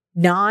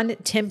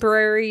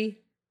non-temporary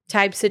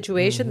type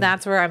situation,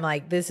 that's where I'm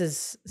like,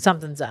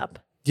 something's up.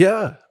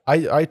 Yeah,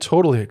 I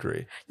totally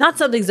agree. Not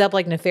something's up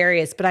like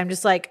nefarious, but I'm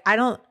just like, I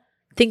don't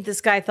think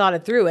this guy thought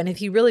it through. And if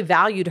he really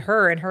valued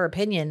her and her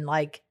opinion,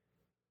 like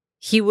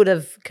he would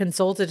have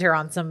consulted her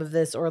on some of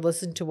this or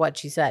listened to what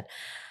she said.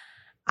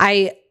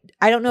 I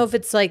don't know if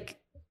it's like,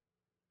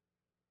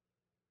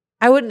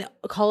 I wouldn't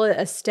call it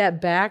a step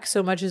back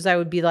so much as I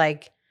would be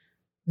like,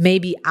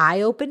 maybe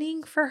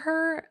eye-opening for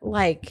her.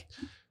 Like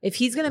if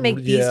he's going to make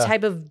these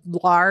type of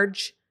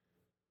large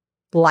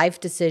life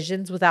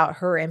decisions without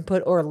her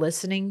input or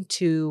listening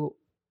to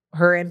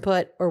her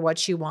input or what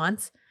she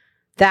wants,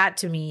 that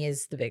to me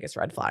is the biggest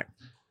red flag.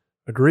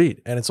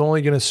 Agreed. And it's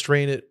only going to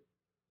strain it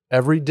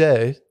every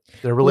day,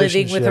 their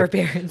relationship. Living with her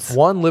parents.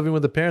 One, living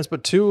with the parents,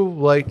 but two,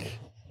 like,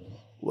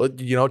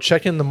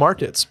 checking the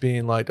markets,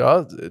 being like,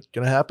 it's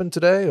going to happen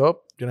today. Going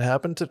to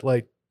happen to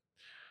like,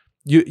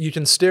 you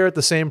can stare at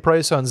the same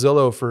price on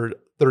Zillow for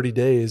 30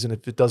 days. And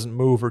if it doesn't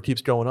move or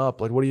keeps going up,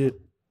 like, what do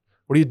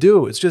you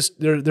do? It's just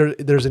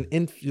there's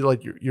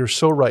you're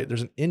so right.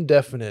 There's an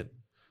indefinite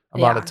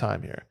amount of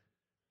time here.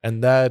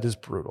 And that is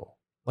brutal.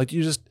 Like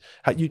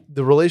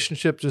the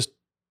relationship just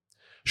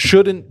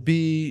shouldn't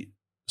be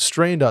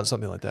strained on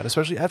something like that,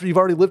 especially after you've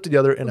already lived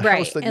together in a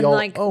house that y'all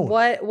own.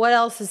 What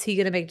else is he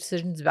going to make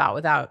decisions about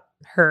without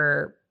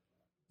her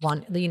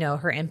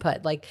her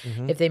input? Like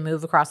if they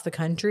move across the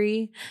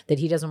country, that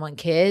he doesn't want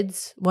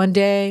kids one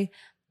day,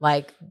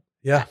 like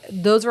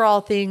those are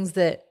all things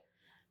that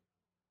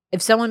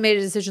if someone made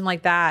a decision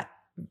like that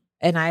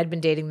and I had been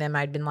dating them,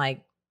 I'd been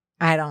like,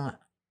 I don't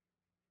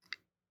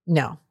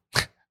know.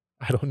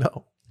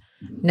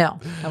 No,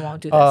 I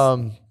won't do this.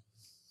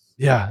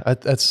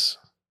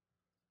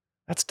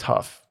 That's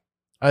tough.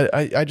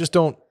 I just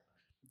don't,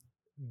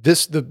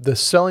 the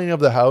selling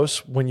of the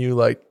house when you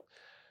like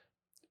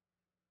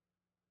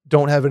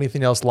don't have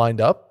anything else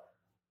lined up.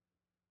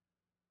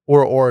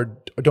 or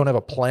don't have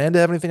a plan to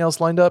have anything else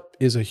lined up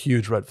is a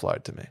huge red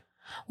flag to me.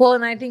 Well,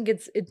 and I think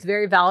it's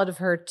very valid of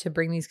her to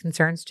bring these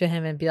concerns to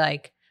him and be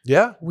like,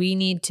 yeah,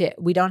 we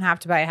don't have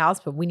to buy a house,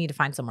 but we need to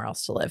find somewhere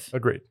else to live.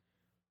 Agreed.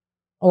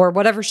 Or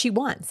whatever she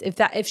wants.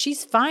 If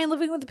she's fine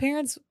living with the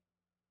parents,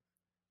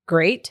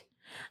 great.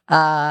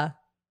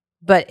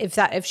 But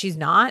if she's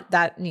not,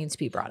 that needs to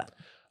be brought up.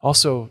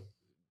 Also,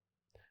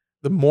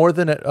 the more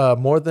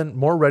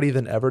ready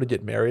than ever to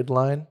get married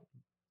line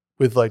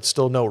with like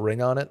still no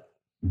ring on it.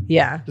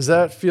 Yeah. Does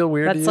that feel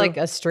weird to you? That's like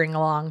a string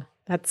along.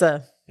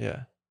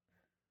 Yeah.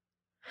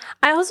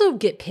 I also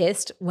get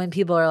pissed when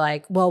people are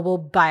like, well, we'll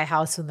buy a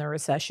house when the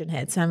recession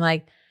hits. And I'm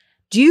like,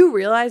 do you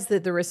realize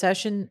that the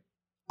recession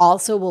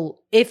also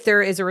will, if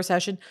there is a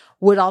recession,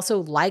 would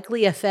also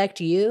likely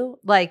affect you?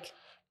 Like,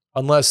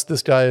 unless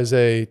this guy is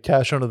a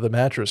cash under the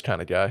mattress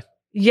kind of guy.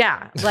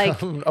 Yeah.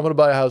 Like, I'm going to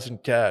buy a house in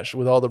cash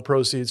with all the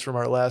proceeds from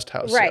our last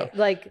house. Right. Sale.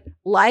 Like,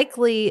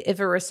 likely if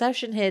a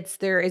recession hits,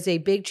 there is a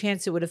big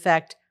chance it would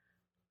affect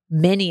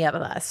many of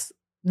us.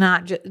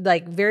 Not just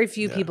like very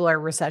few people are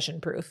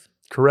recession proof.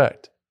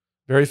 Correct.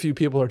 Very few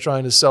people are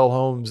trying to sell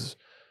homes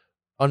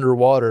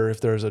underwater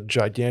if there's a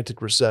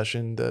gigantic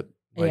recession that,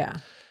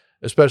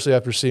 especially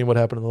after seeing what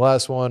happened in the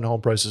last one,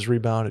 home prices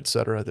rebound, et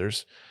cetera.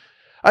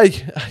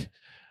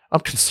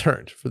 I'm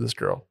concerned for this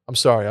girl. I'm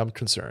sorry. I'm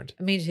concerned.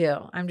 Me too.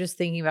 I'm just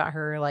thinking about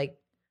her like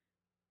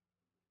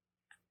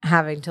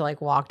having to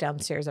like walk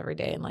downstairs every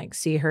day and like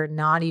see her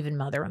not even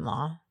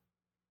mother-in-law.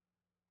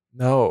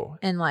 No.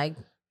 And like,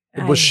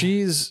 well,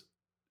 she's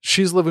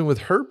living with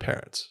her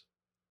parents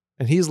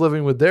and he's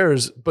living with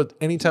theirs. But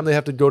anytime they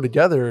have to go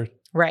together,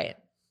 right,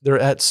 they're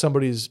at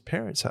somebody's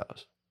parents'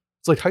 house.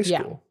 It's like high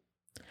school.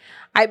 Yeah.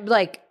 I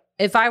like,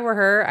 if I were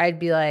her, I'd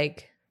be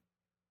like,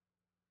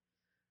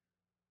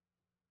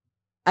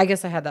 I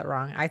guess I had that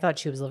wrong. I thought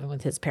she was living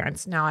with his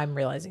parents. Now I'm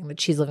realizing that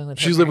she's living with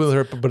her. She's living with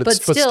her, but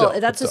still,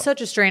 that's such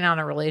a strain on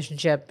a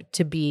relationship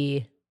to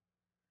be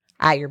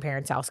at your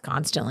parents' house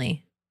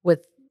constantly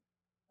with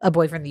a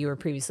boyfriend that you were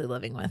previously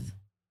living with.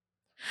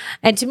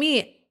 And to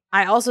me,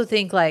 I also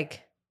think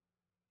like,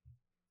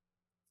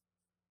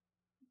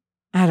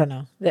 I don't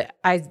know.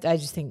 I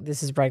just think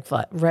this is red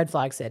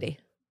flag city.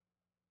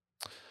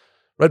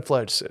 Red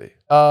flag city.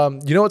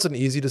 You know what's an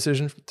easy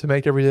decision to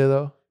make every day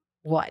though?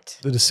 What?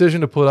 The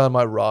decision to put on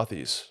my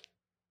Rothy's,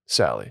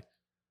 Sally.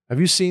 Have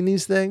you seen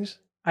these things?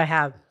 I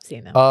have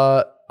seen them.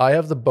 I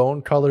have the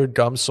bone-colored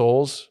gum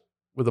soles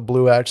with a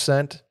blue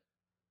accent,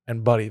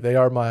 and buddy, they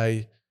are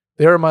my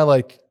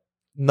like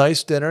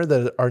nice dinner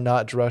that are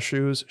not dress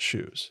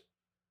shoes.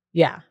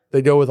 Yeah.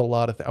 They go with a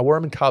lot of things. I wore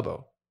them in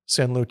Cabo,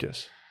 San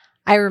Lucas.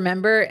 I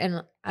remember,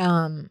 and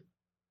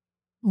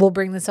we'll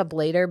bring this up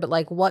later, but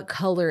like, what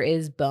color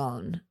is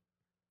bone?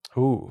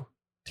 Ooh,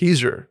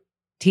 teaser.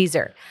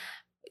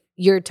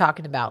 You're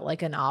talking about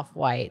like an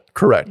off-white.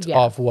 Correct. Yeah.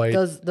 Off-white.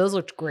 Those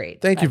looked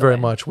great. Thank you very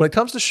much. When it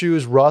comes to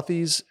shoes,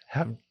 Rothy's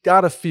have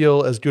got to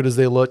feel as good as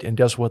they look, and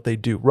guess what they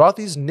do?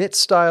 Rothy's knit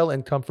style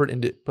and comfort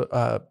into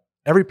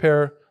every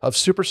pair of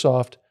super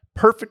soft,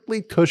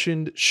 perfectly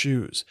cushioned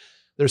shoes.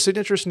 Their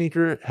signature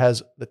sneaker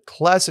has the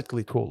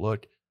classically cool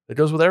look that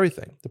goes with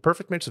everything. The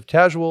perfect mix of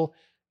casual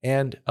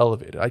and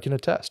elevated. I can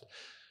attest.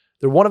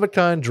 They're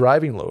one-of-a-kind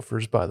driving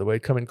loafers, by the way,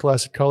 come in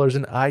classic colors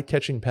and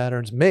eye-catching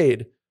patterns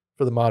made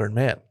for the modern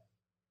man.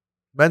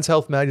 Men's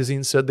Health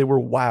magazine said they were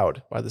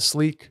wowed by the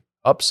sleek,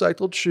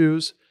 upcycled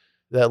shoes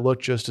that look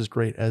just as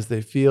great as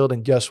they feel.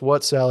 And guess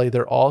what, Sally?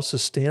 They're all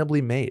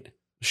sustainably made,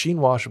 machine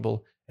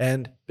washable,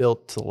 and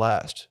built to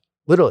last.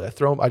 Literally, I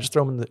just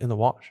throw them in the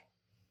wash.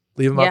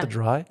 Leave them out to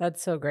dry.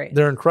 That's so great.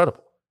 They're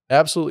incredible.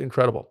 Absolutely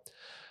incredible.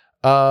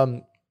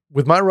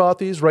 With my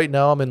Rothy's right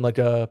now, I'm in like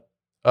a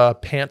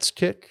pants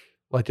kick,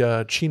 like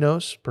a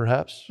chinos,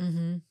 perhaps.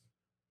 Mm-hmm.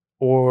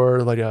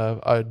 Or like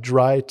a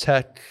dry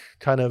tech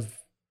kind of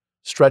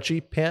stretchy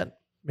pant,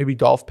 maybe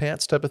golf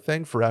pants type of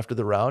thing for after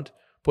the round.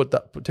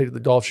 Take the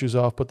golf shoes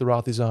off, put the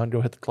Rothy's on,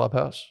 go hit the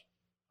clubhouse.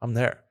 I'm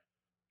there.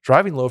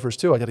 Driving loafers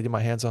too. I got to get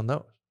my hands on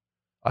those.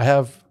 I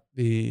have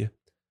the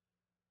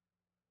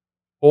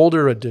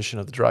older edition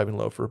of the driving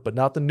loafer, but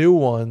not the new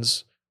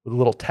ones with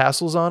little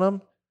tassels on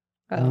them.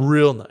 Oh,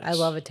 real nice. I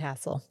love a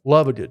tassel.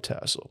 Love a good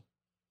tassel.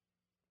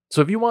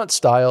 So if you want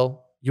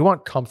style, you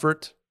want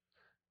comfort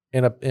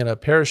in a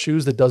pair of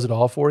shoes that does it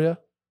all for you,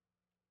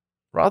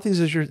 Rothy's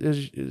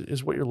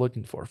is what you're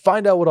looking for.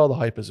 Find out what all the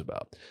hype is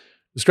about.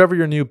 Discover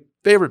your new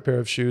favorite pair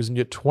of shoes and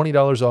get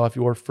 $20 off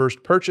your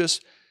first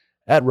purchase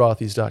at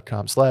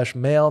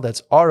rothys.com/mail.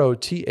 That's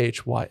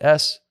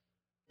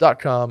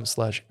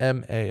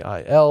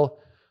ROTHYS.com/MAIL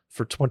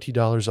for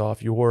 $20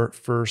 off your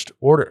first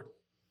order.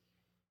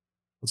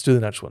 Let's do the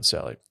next one,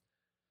 Sally.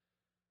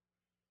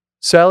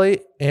 Sally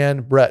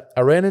and Brett.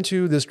 I ran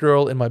into this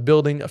girl in my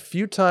building a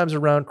few times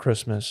around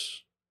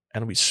Christmas,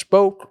 and we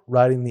spoke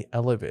riding the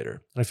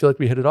elevator. And I feel like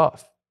we hit it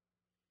off.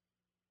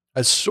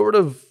 I sort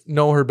of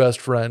know her best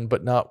friend,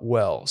 but not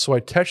well. So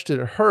I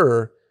texted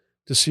her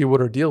to see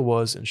what her deal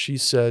was, and she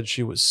said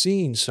she was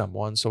seeing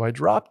someone, so I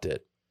dropped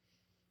it.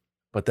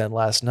 But then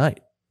last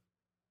night,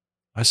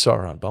 I saw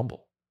her on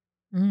Bumble.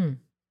 Mm.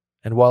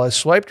 And while I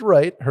swiped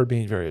right, her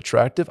being very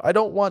attractive, I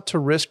don't want to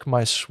risk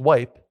my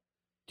swipe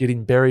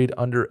getting buried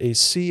under a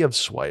sea of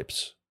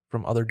swipes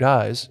from other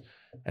guys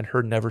and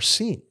her never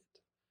seeing it.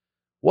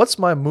 What's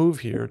my move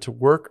here to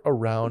work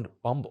around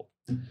Bumble?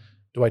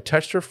 Do I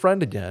text her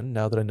friend again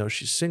now that I know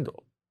she's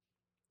single?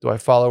 Do I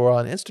follow her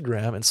on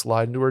Instagram and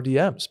slide into her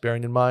DMs,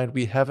 bearing in mind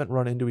we haven't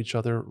run into each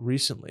other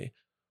recently?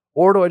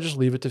 Or do I just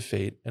leave it to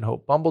fate and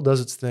hope Bumble does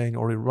its thing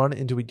or we run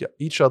into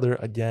each other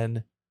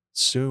again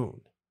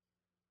soon?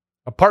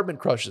 Apartment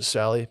crushes,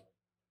 Sally.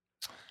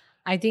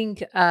 I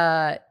think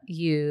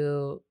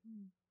you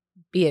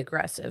be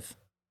aggressive.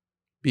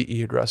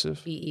 Be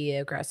aggressive. Be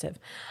aggressive.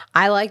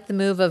 I like the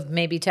move of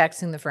maybe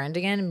texting the friend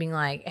again and being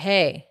like,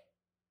 hey,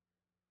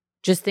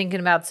 just thinking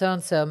about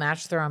so-and-so,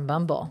 matched her on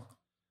Bumble.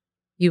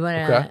 You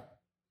want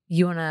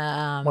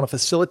to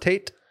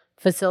facilitate?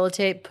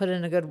 Facilitate, put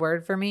in a good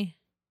word for me?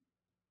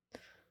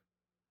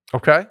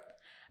 Okay.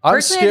 I'm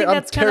Personally, scared.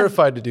 I'm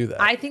terrified to do that.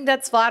 I think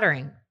that's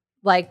flattering.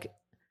 Like,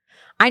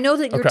 I know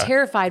that you're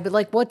terrified, but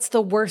like, what's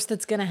the worst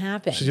that's going to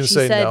happen? She's going to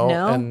say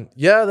no. And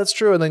yeah, that's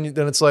true. And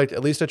then it's like,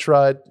 at least I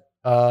tried.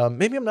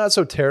 Maybe I'm not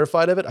so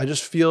terrified of it. I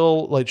just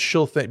feel like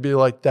she'll be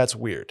like, that's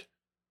weird.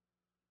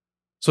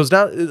 So it's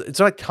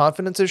not a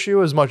confidence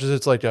issue as much as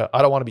it's like I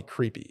don't want to be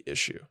creepy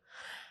issue.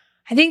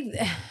 I think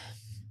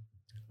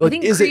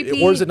is creepy,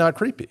 it, or is it not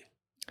creepy?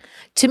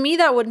 To me,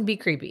 that wouldn't be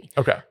creepy.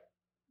 Okay.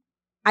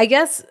 I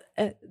guess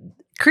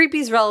creepy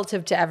is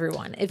relative to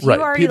everyone. If you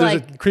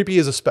already creepy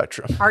is a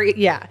spectrum.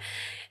 Yeah.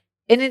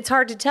 And it's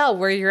hard to tell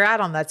where you're at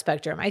on that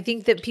spectrum. I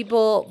think that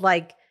people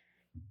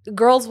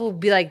girls will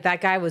be like, that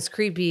guy was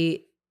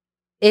creepy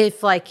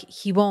if like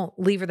he won't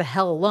leave her the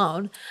hell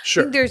alone.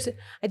 Sure.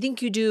 I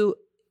think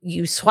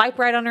you swipe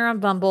right on her on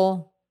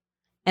Bumble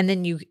and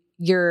then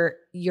you're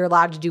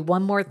allowed to do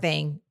one more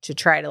thing to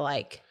try to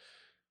like.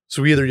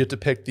 So we either get to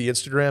pick the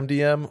Instagram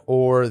DM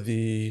or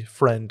the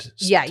friend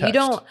text. You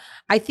don't.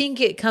 I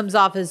think it comes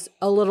off as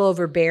a little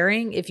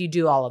overbearing if you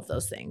do all of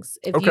those things.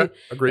 Agreed.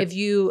 If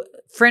you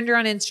friend her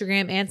on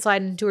Instagram and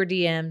slide into her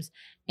DMs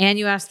and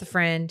you ask the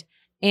friend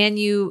and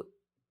you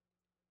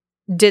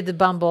did the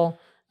Bumble,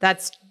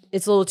 it's a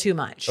little too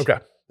much. Okay,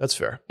 that's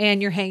fair.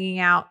 And you're hanging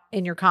out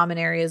in your common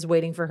areas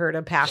waiting for her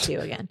to pass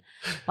you again.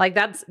 Like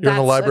you're in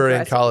the library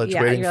aggressive. in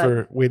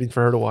college waiting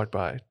for her to walk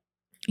by.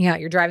 Yeah,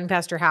 you're driving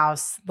past her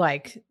house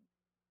like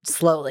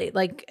slowly,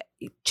 like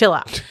chill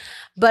out.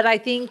 But I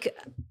think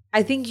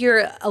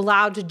you're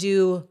allowed to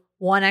do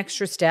one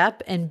extra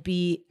step and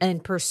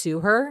pursue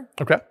her.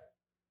 Okay.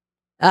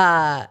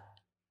 I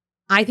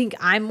think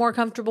I'm more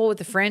comfortable with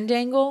the friend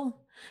angle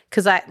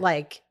because at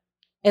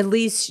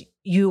least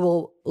you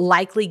will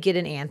likely get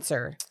an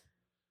answer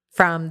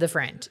from the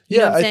friend. You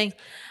know what I'm saying?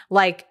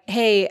 Like,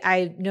 hey,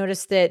 I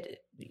noticed that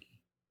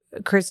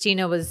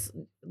Christina was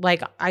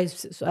like,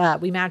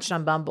 we matched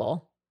on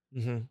Bumble.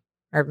 Mm-hmm.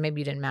 Or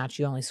maybe you didn't match.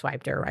 You only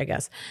swiped her, I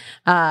guess.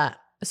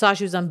 Saw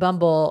she was on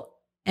Bumble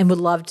and would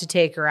love to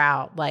take her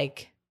out.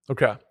 Like,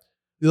 okay.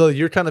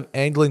 You're kind of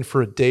angling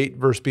for a date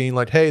versus being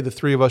like, hey, the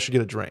three of us should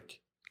get a drink.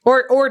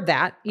 Or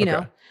that, you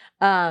know.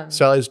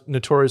 Sally's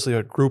notoriously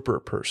a grouper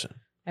person.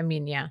 I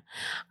mean, yeah.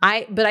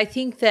 But I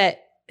think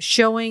that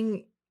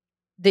showing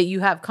that you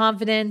have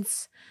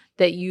confidence,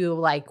 that you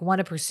like want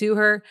to pursue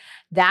her,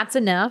 that's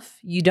enough.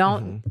 You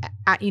don't,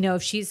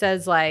 if she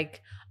says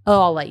like,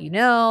 oh, I'll let you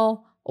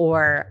know,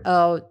 or,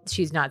 oh,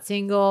 she's not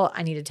single,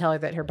 I need to tell her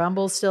that her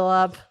Bumble's still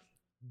up.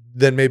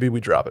 Then maybe we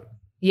drop it.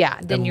 Yeah,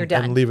 then you're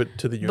done. And leave it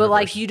to the universe. But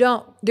like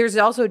there's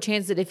also a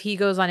chance that if he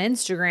goes on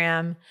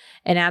Instagram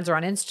and adds her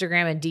on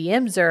Instagram and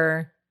DMs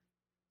her,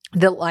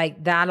 that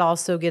like that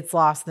also gets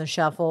lost in the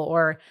shuffle.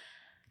 Or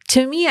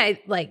to me,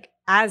 I like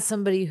as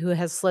somebody who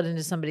has slid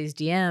into somebody's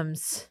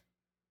DMs,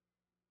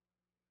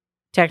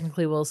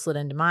 technically Will slid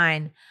into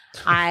mine.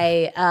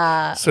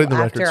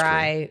 After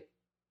I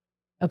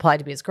applied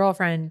to be his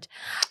girlfriend.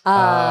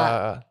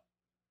 It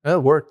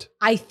worked.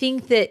 I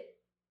think that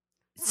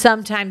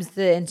sometimes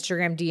the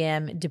Instagram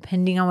DM,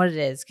 depending on what it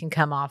is, can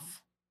come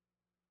off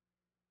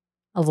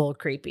a little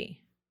creepy.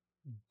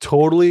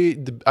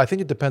 Totally. I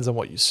think it depends on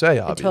what you say,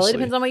 obviously. It totally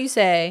depends on what you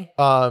say.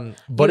 But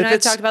you and I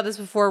talked about this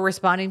before,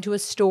 responding to a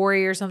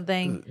story or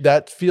something.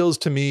 That feels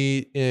to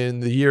me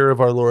in the year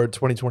of our Lord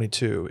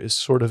 2022 is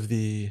sort of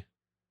the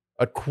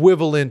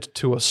equivalent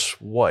to a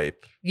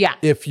swipe. Yeah.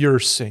 If you're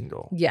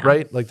single. Yeah.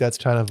 Right? Like that's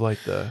kind of like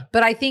the.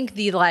 But I think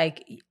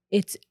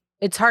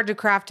it's hard to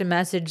craft a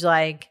message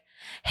like,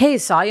 hey,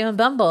 saw you on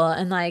Bumble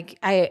and like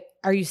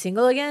are you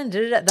single again?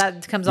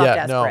 That comes off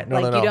desperate. No.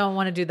 You don't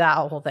want to do that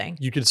whole thing.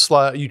 You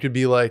could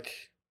be like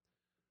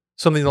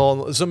something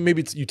along. So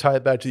maybe you tie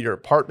it back to your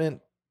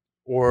apartment,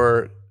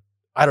 or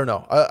I don't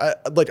know. I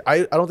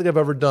don't think I've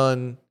ever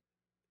done.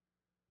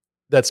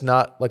 That's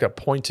not like a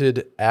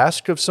pointed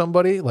ask of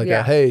somebody. Like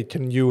hey,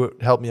 can you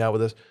help me out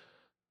with this?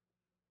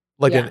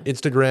 Like an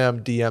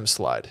Instagram DM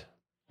slide.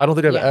 I don't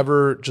think I've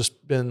ever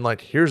just been like,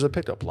 here's a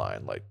pickup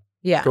line. Like,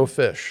 go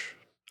fish.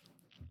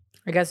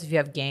 I guess if you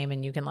have game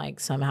and you can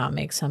like somehow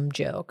make some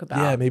joke about.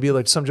 Yeah, maybe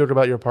like some joke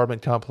about your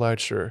apartment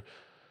complex or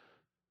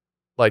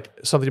Like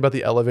something about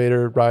the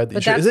elevator ride.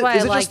 But that's why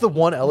is it just the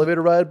one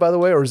elevator ride, by the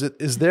way, or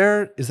is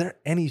there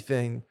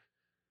anything?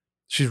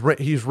 He's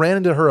ran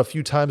into her a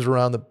few times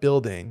around the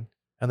building,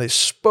 and they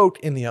spoke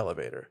in the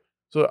elevator.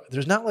 So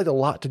there's not like a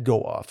lot to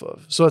go off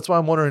of. So that's why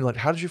I'm wondering, like,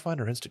 how did you find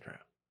her Instagram?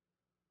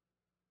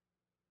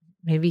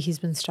 Maybe he's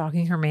been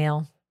stalking her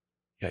mail.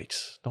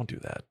 Yikes! Don't do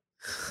that.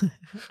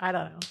 I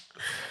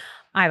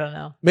don't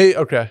know.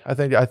 Okay. I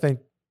think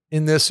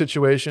in this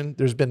situation,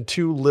 there's been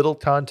too little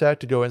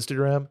contact to go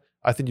Instagram.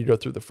 I think you go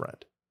through the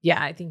friend.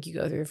 Yeah, I think you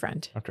go through your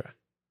friend. Okay.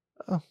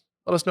 Let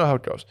us know how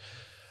it goes.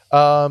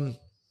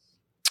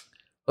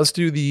 Let's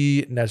do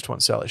the next one,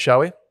 Sally,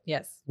 shall we?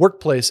 Yes.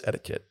 Workplace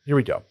etiquette. Here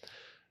we go.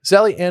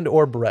 Sally and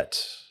or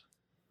Brett,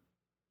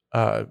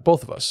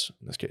 both of us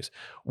in this case.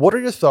 What are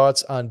your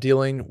thoughts on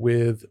dealing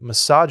with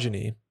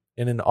misogyny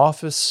in an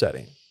office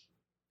setting?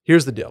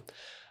 Here's the deal.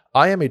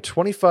 I am a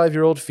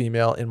 25-year-old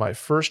female in my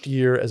first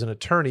year as an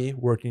attorney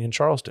working in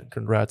Charleston.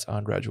 Congrats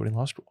on graduating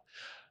law school.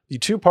 The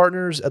two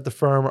partners at the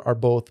firm are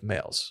both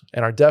males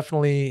and are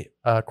definitely,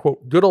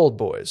 quote, good old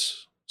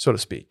boys, so to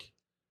speak.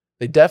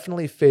 They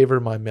definitely favor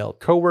my male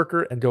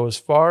coworker and go as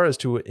far as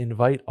to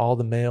invite all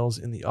the males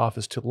in the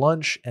office to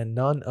lunch and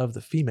none of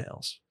the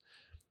females.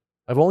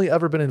 I've only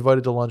ever been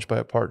invited to lunch by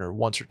a partner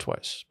once or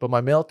twice, but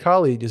my male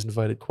colleague is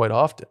invited quite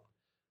often.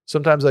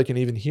 Sometimes I can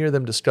even hear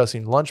them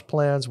discussing lunch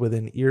plans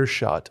within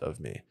earshot of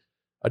me.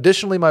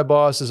 Additionally, my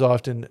boss is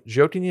often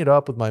joking it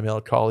up with my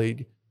male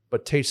colleague,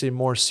 but takes a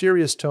more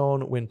serious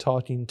tone when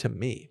talking to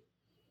me.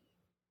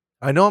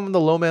 I know I'm the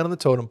low man on the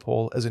totem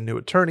pole as a new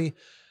attorney,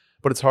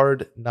 but it's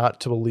hard not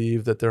to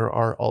believe that there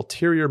are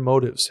ulterior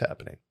motives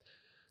happening.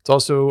 It's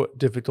also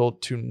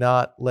difficult to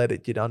not let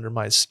it get under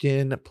my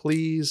skin.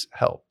 Please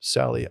help,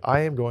 Sally.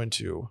 I am going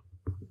to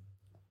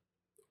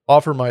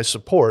offer my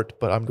support,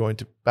 but I'm going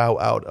to bow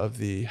out of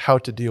the how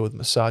to deal with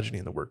misogyny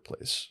in the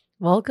workplace.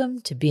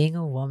 Welcome to being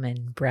a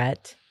woman,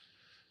 Brett.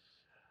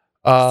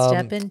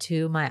 Step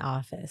into my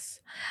office.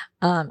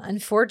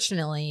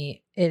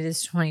 Unfortunately, it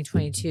is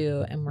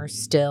 2022 and we're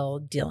still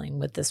dealing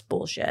with this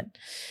bullshit.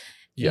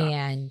 Yeah.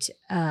 And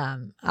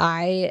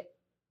I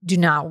do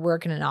not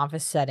work in an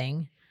office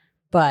setting,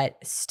 but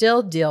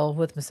still deal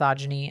with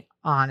misogyny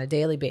on a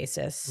daily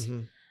basis.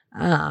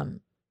 Mm-hmm.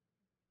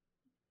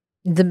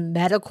 The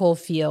medical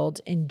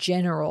field in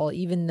general,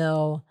 even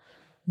though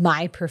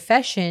my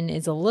profession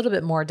is a little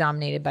bit more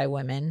dominated by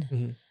women,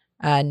 mm-hmm.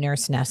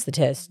 Nurse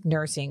anesthetist,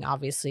 nursing,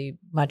 obviously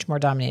much more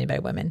dominated by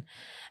women.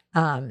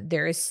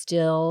 There is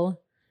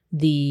still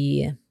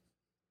the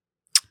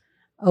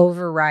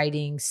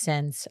overriding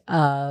sense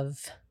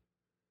of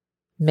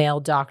male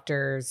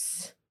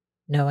doctors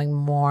knowing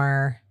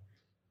more,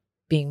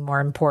 being more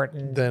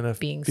important than a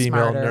being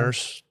female smarter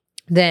nurse,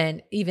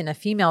 than even a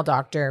female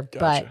doctor. Gotcha.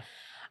 But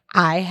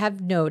I have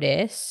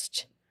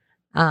noticed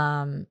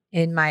in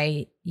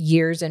my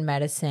years in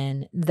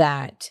medicine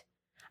that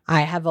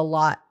I have a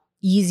lot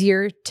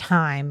easier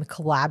time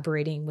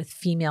collaborating with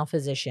female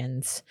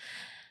physicians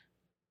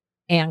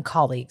and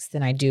colleagues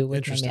than I do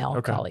with my male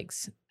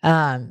colleagues,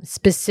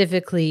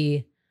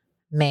 specifically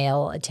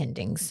male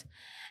attendings.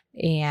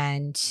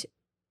 And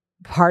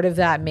part of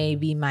that may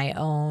be my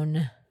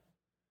own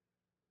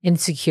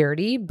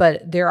insecurity,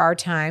 but there are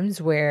times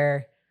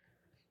where,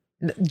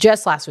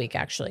 just last week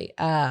actually,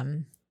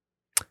 I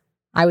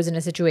was in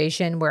a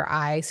situation where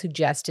I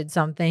suggested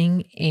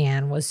something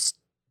and was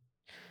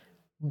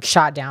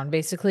shot down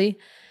basically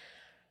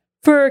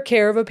for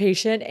care of a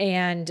patient.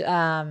 And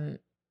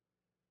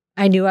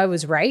I knew I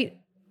was right,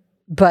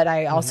 but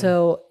I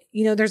also,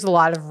 there's a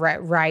lot of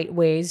right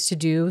ways to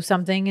do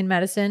something in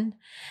medicine.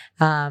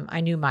 I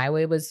knew my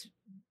way was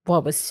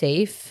what was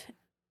safe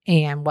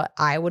and what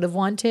I would have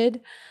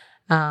wanted.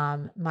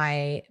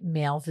 My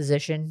male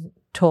physician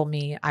told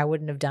me I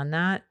wouldn't have done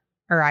that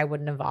or I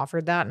wouldn't have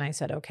offered that. And I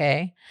said,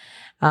 okay.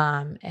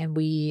 And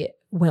we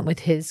went with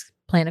his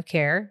plan of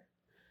care.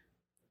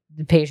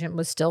 The patient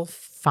was still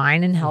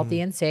fine and healthy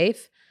and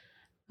safe.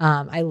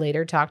 I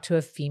later talked to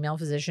a female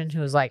physician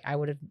who was like, I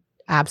would have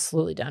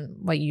absolutely done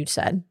what you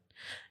said.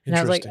 And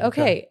I was like,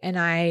 okay. And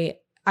I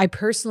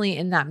personally,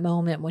 in that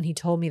moment when he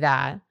told me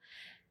that,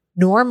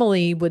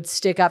 normally would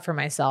stick up for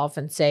myself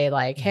and say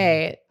like,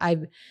 hey,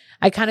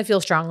 I kind of feel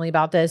strongly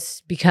about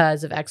this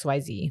because of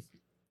XYZ,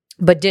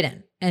 but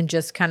didn't, and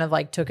just kind of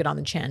like took it on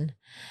the chin.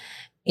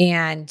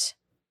 And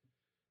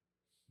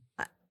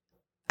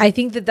I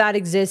think that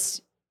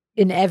exists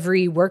in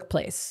every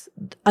workplace,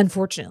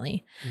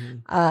 unfortunately.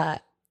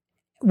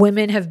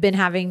 Women have been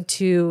having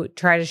to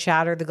try to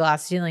shatter the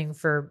glass ceiling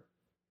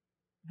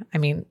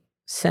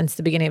since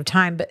the beginning of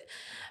time, but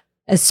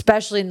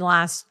especially in the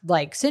last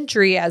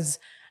century, as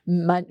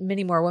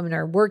many more women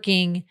are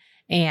working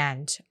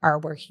and are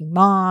working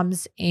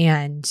moms,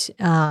 and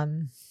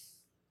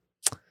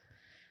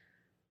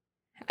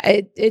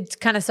it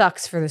kind of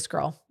sucks for this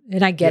girl,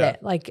 and I get it.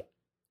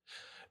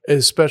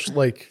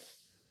 Especially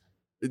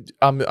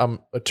I'm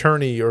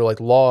attorney or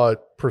law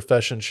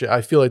profession shit.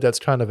 I feel like that's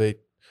kind of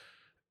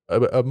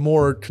a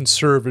more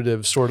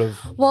conservative sort of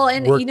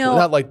and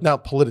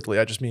not politically.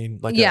 I just mean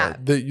like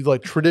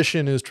like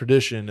tradition is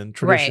tradition, and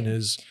tradition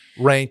is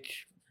rank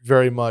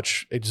very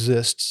much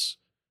exists,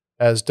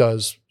 as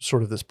does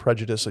sort of this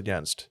prejudice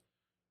against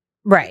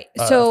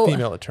so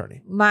female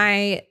attorney.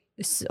 My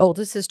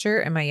oldest sister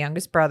and my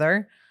youngest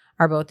brother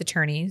are both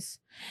attorneys,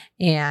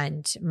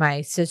 and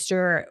my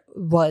sister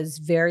was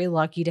very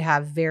lucky to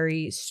have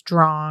very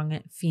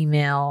strong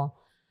female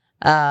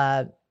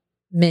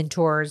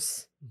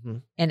mentors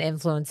and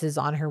influences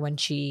on her when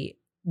she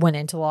went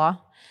into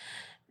law,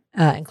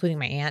 including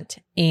my aunt,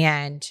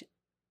 and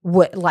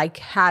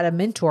had a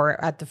mentor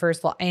at the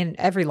first law and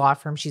every law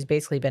firm she's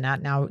basically been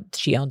at. Now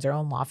she owns her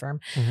own law firm.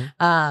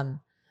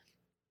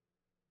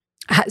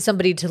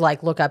 Somebody to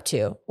like look up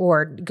to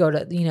or go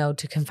to,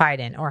 to confide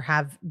in or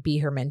be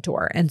her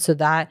mentor. And so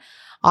that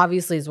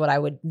obviously is what I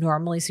would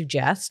normally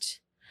suggest,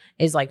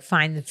 is like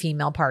find the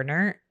female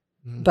partner.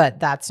 But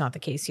that's not the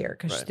case here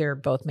because they're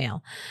both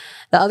male.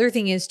 The other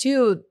thing is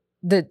too,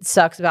 that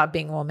sucks about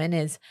being a woman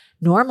is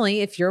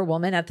normally if you're a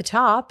woman at the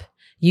top,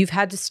 you've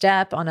had to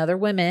step on other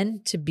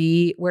women to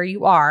be where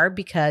you are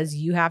because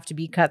you have to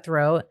be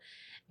cutthroat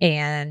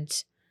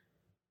and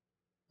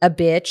a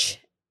bitch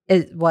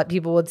is what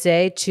people would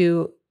say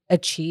to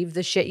achieve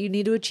the shit you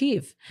need to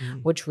achieve,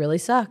 which really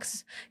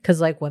sucks because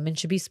like women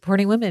should be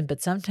supporting women.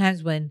 But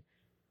sometimes when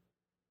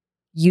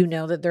you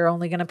know that they're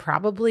only going to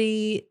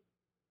probably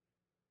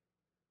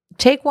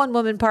take one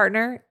woman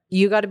partner,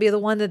 you got to be the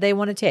one that they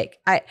want to take.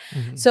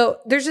 So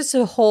there's just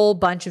a whole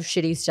bunch of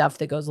shitty stuff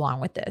that goes along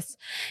with this.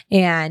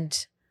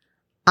 And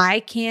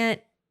I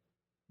can't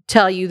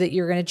tell you that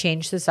you're going to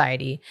change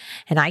society.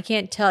 And I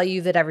can't tell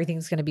you that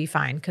everything's going to be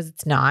fine because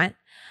it's not.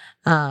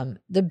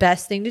 The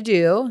best thing to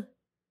do,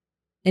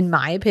 in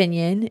my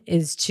opinion,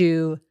 is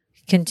to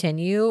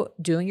continue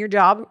doing your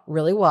job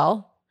really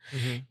well.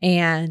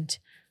 And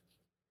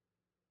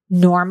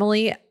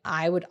normally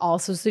I would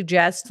also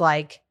suggest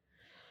like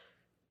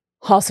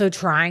also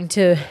trying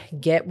to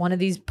get one of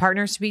these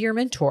partners to be your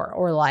mentor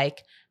or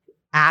like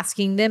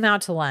asking them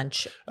out to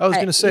lunch. I was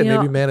going to say,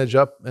 maybe manage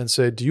up and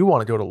say, do you want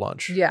to go to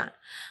lunch? Yeah.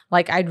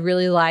 Like I'd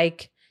really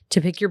like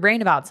to pick your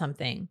brain about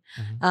something.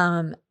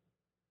 On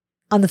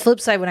the flip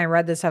side, when I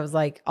read this, I was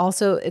like,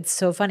 also, it's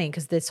so funny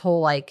because this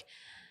whole like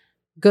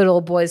good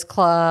old boys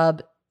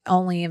club,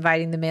 only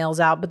inviting the males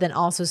out, but then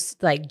also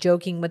like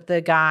joking with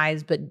the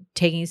guys, but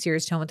taking a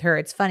serious tone with her.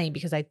 It's funny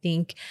because I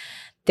think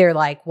they're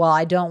like, well,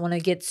 I don't want to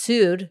get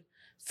sued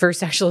for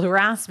sexual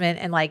harassment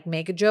and like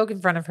make a joke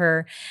in front of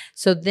her.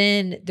 So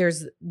then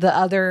there's the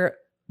other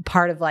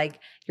part of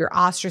like you're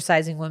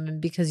ostracizing women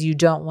because you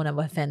don't want to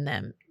offend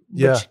them,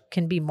 which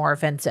can be more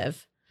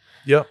offensive.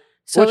 Yeah.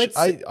 So which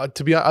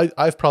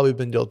I've probably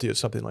been guilty of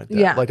something like that.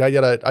 Yeah. Like I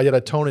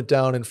gotta tone it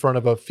down in front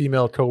of a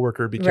female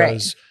coworker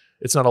because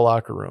it's not a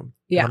locker room.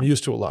 Yeah. I'm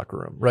used to a locker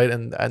room. Right.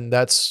 And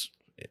that's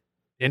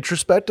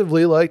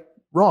introspectively like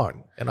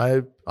wrong. And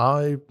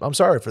I'm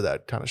sorry for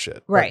that kind of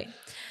shit. Right.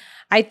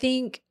 I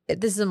think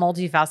this is a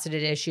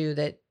multifaceted issue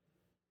that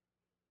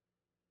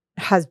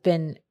has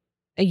been,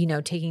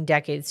 taking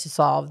decades to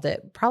solve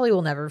that probably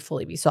will never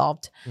fully be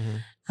solved.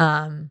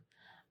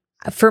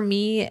 For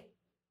me,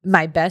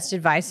 my best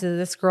advice to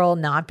this girl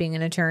not being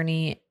an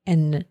attorney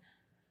and,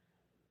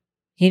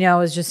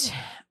 is just,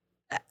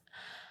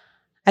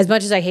 as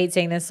much as I hate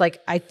saying this,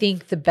 like, I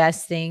think the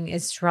best thing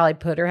is to probably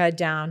put her head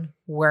down,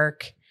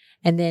 work,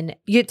 and then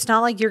it's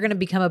not like you're going to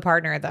become a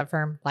partner at that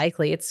firm.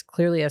 Likely, it's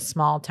clearly a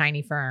small,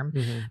 tiny firm.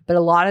 But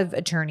a lot of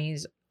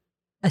attorneys,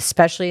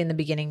 especially in the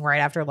beginning, right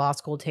after law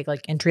school, take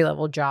like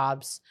entry-level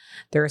jobs.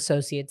 They're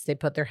associates. They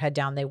put their head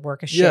down. They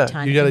work a shit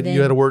ton. You got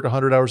to work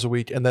 100 hours a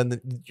week, and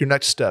then your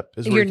next step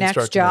is where your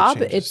next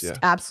job. It's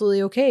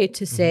absolutely okay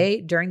to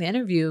say during the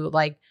interview,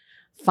 like,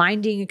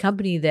 finding a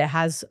company that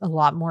has a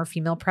lot more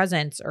female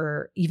presence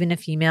or even a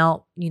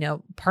female,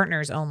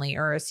 partners only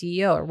or a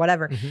CEO or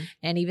whatever.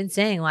 And even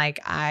saying like,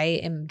 I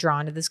am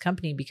drawn to this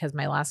company because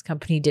my last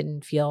company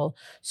didn't feel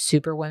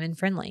super women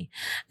friendly.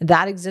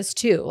 That exists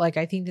too. Like,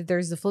 I think that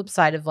there's the flip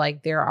side of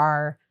like,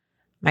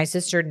 my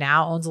sister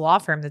now owns a law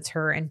firm that's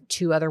her and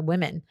two other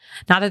women.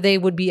 Not that they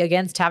would be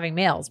against having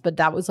males, but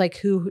that was like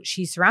who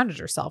she surrounded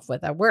herself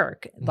with at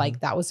work.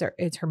 Like that was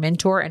it's her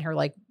mentor and her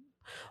like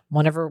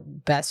one of her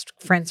best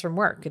friends from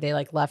work. They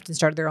like left and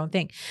started their own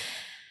thing.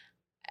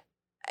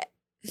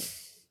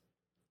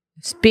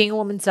 Being a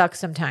woman sucks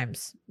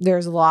sometimes.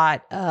 There's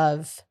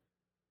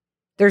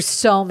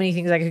so many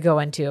things I could go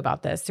into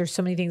about this. There's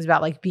so many things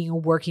about like being a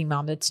working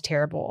mom that's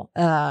terrible,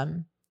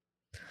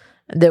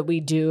 that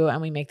we do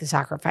and we make the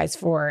sacrifice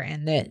for.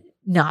 And that,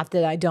 not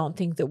that I don't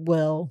think that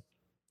Will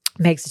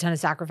makes a ton of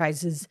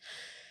sacrifices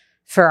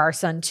for our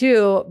son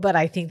too, but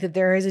I think that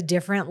there is a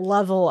different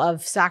level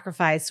of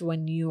sacrifice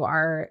when you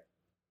are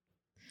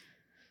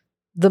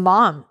the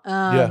mom.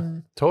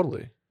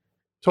 Totally.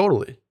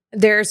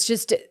 There's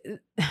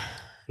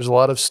a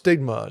lot of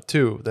stigma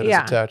too that is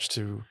attached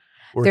to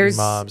working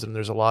moms, and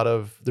there's a lot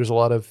of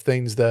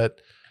things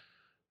that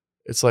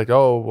it's like,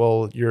 oh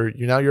well,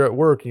 you're at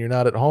work and you're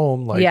not at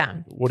home. Like,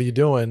 what are you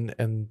doing?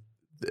 And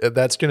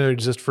that's going to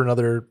exist for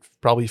another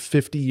probably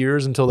 50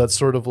 years until that's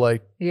sort of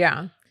like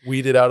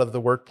weeded out of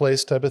the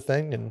workplace type of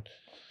thing. And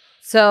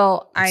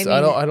so I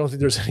don't think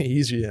there's any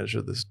easy answer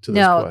to this question.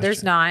 No,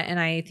 there's not. And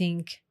I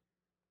think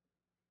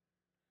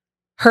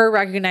her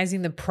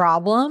recognizing the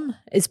problem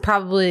is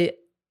probably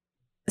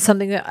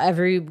something that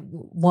every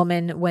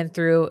woman went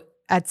through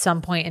at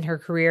some point in her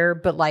career,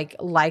 but like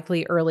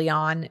likely early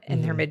on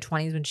in her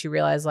mid-20s when she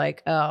realized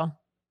like, oh,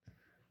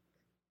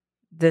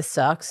 this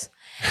sucks.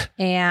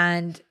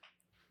 And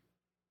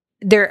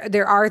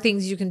there are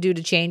things you can do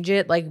to change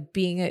it, like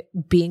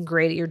being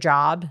great at your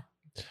job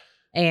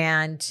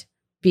and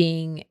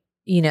being,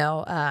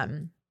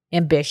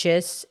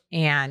 ambitious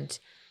and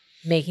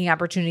making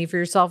opportunity for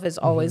yourself is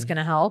always going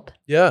to help.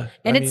 Yeah.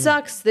 And it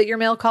sucks that your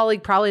male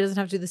colleague probably doesn't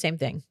have to do the same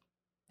thing.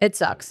 It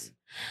sucks.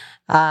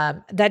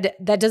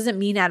 That doesn't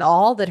mean at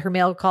all that her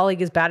male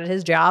colleague is bad at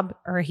his job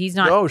or he's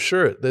not. Oh,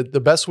 sure.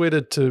 The best way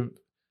to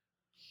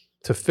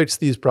fix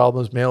these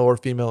problems, male or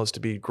female, is to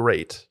be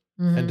great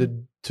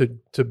and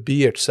to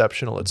be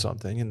exceptional at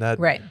something. And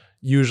that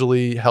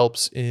usually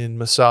helps in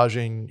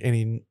massaging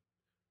any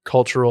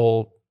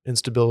cultural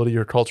instability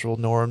or cultural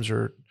norms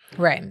or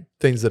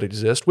things that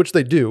exist, which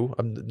they do,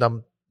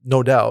 I'm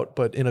no doubt,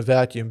 but in a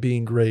vacuum,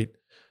 being great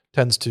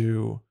tends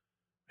to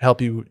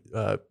help you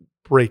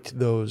break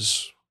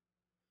those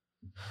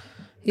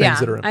things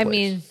that are in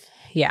place.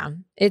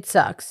 It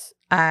sucks.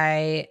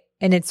 And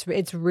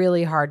it's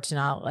really hard to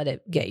not let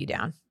it get you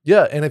down.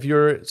 Yeah. And if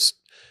you're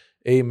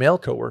a male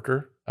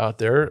coworker out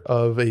there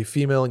of a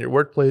female in your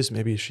workplace,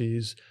 maybe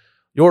she's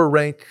your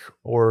rank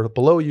or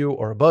below you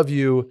or above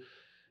you,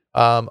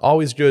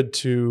 always good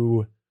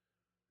to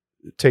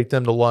take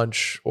them to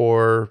lunch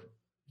or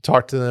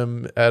talk to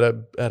them at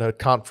a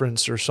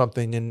conference or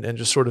something and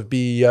just sort of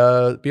be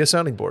a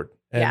sounding board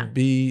and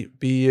be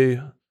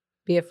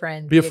a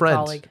friend, be a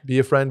colleague, be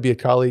a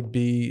colleague,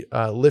 be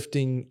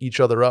lifting each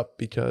other up,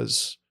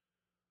 because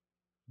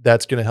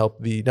that's going to help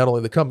not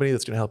only the company,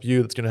 that's going to help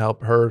you, that's going to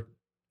help her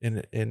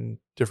in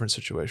different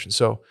situations.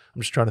 So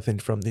I'm just trying to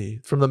think from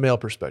the male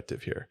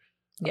perspective here.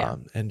 Yeah.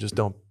 And just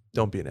don't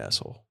be an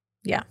asshole.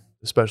 Yeah.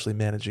 Especially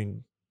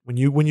managing when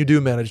you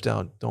do manage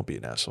down, don't be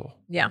an asshole.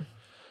 Yeah.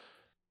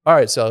 All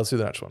right, Sally, let's do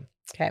the next one.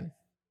 Okay.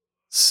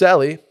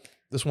 Sally,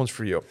 this one's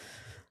for you.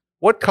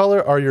 What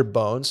color are your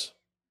bones?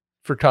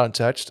 For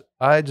context,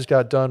 I just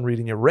got done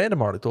reading a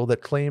random article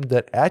that claimed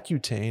that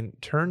Accutane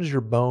turns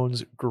your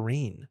bones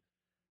green.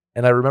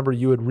 And I remember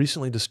you had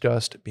recently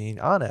discussed being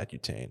on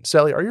Accutane.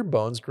 Sally, are your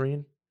bones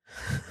green?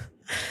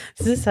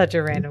 This is such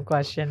a random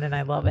question, and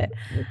I love it.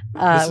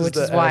 Which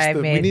is why I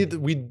made.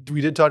 We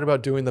did talk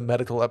about doing the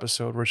medical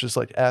episode, where it's just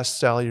like ask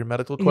Sally your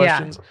medical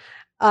questions.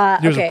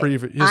 Here's a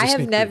preview. I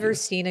have never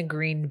seen a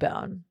green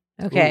bone.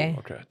 Okay. Ooh,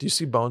 okay. Do you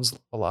see bones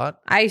a lot?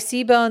 I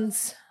see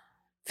bones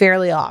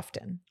fairly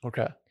often.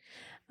 Okay.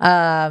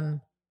 Not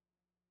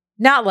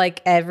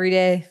like every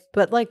day,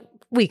 but like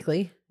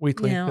weekly.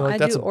 Weekly. I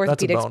do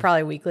orthopedics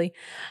probably weekly.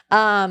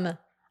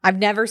 I've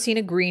never seen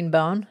a green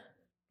bone.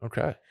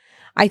 Okay.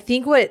 I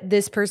think what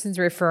this person's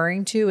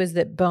referring to is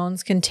that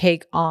bones can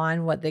take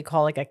on what they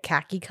call like a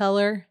khaki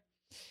color.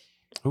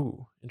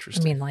 Ooh,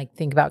 interesting. I mean, like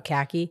think about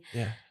khaki.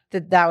 Yeah.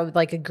 That would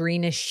like a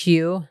greenish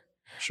hue.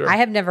 Sure. I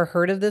have never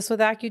heard of this with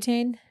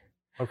Accutane.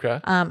 Okay.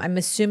 I'm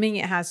assuming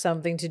it has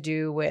something to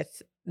do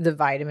with the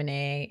vitamin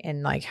A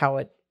and like how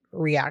it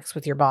reacts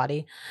with your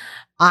body.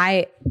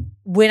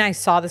 When I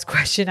saw this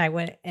question, I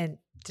went and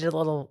did a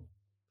little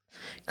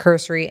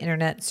cursory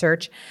internet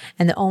search,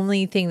 and the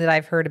only thing that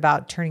I've heard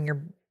about turning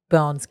your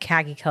bones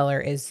khaki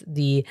color is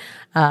the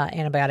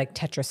antibiotic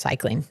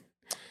tetracycline.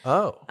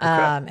 Oh, okay.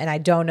 And I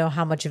don't know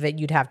how much of it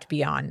you'd have to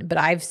be on, but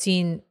I've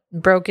seen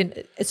broken.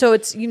 So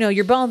it's,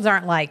 your bones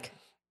aren't like.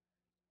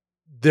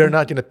 They're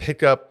not going to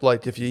pick up,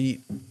 like if you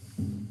eat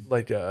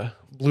like a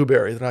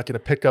blueberry, they're not going to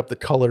pick up the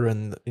color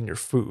in your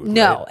food.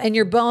 No. Right? And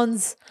your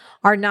bones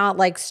are not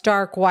like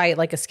stark white,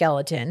 like a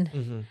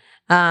skeleton,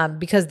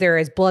 because there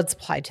is blood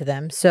supply to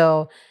them.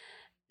 So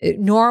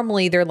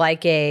normally they're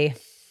like it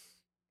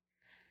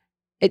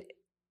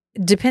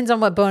depends on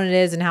what bone it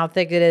is and how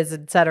thick it is,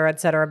 et cetera, et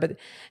cetera. But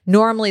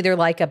normally they're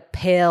like a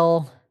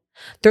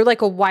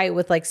white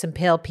with like some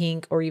pale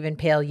pink or even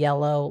pale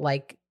yellow,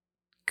 like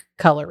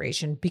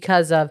coloration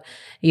because of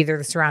either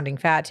the surrounding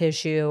fat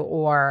tissue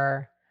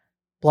or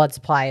blood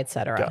supply, et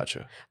cetera.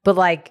 Gotcha. But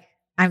like,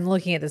 I'm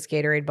looking at this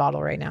Gatorade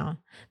bottle right now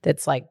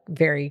that's like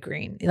very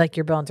green. Like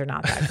your bones are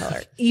not that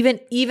color. even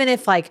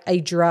if like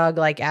a drug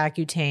like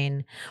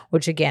Accutane,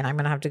 which again, I'm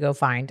going to have to go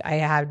find. I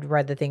had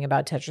read the thing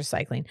about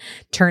tetracycline,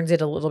 turns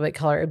it a little bit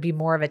color. It'd be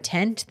more of a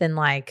tint than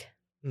like.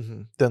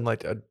 Than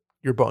like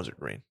your bones are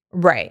green.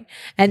 Right.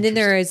 And then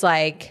there is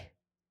like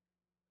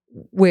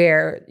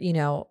where,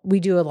 we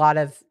do a lot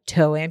of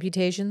toe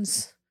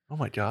amputations. Oh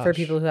my gosh. For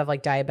people who have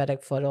like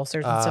diabetic foot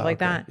ulcers and stuff like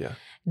that. Yeah.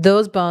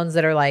 Those bones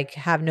that are like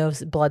have no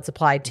blood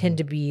supply tend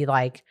to be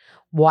like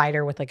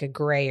whiter with like a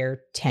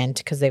grayer tint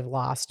because they've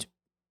lost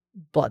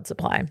blood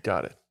supply.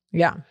 Got it.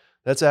 Yeah.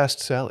 That's Ask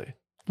Sally.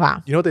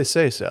 Wow. You know what they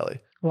say,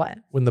 Sally? What?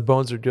 When the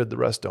bones are good, the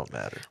rest don't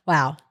matter.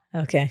 Wow.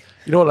 Okay.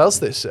 You know what else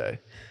they say?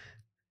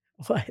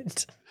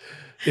 What?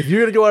 If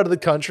you're going to go out of the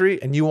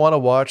country and you want to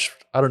watch,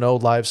 I don't know,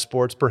 live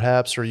sports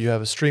perhaps, or you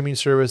have a streaming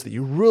service that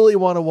you really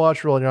want to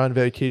watch while you're on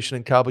vacation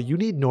in Cabo, you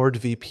need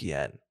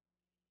NordVPN.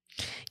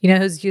 You know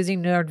who's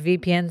using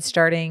NordVPN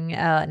starting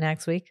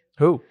next week?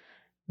 Who?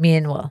 Me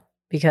and Will.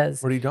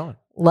 Because Where are you going?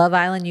 Love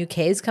Island UK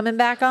is coming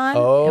back on.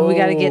 And we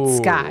got to get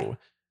Sky.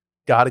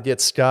 Got to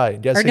get Sky.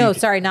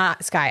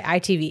 Not Sky.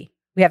 ITV.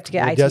 We have to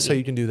get ITV. Guess how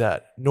you can do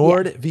that?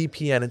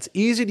 NordVPN. It's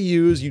easy to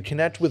use. You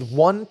connect with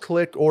one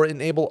click or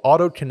enable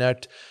auto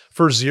connect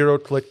for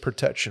 0-click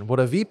protection. What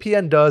a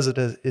VPN does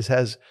is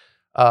has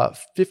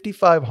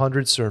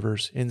 5,500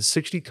 servers in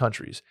 60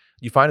 countries.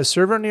 You find a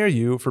server near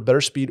you for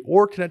better speed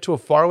or connect to a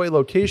faraway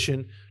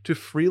location to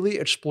freely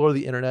explore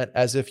the internet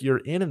as if you're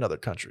in another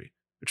country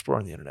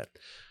exploring the internet.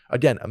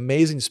 Again,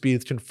 amazing speed.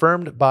 It's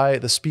confirmed by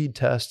the speed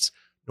tests.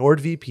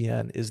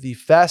 NordVPN is the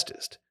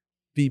fastest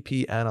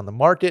VPN on the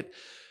market.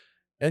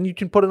 And you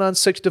can put it on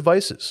 6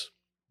 devices.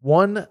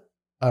 On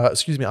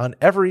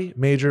every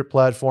major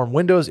platform: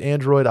 Windows,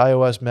 Android,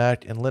 iOS,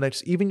 Mac, and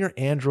Linux. Even your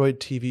Android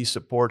TV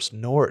supports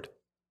Nord.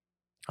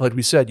 Like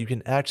we said, you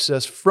can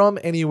access from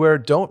anywhere.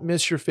 Don't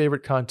miss your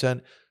favorite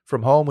content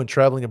from home when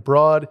traveling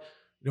abroad.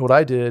 You know what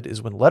I did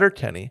is when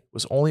Letterkenny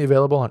was only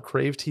available on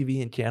Crave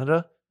TV in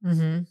Canada,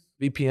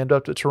 VPN'd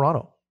up to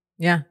Toronto.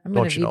 Yeah, I'm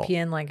going to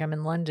VPN like I'm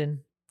in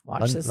London.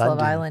 Watch this Love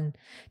Island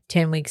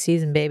 10-week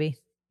season, baby.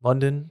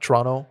 London,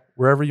 Toronto,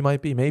 wherever you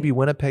might be. Maybe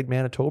Winnipeg,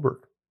 Manitoba.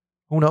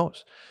 Who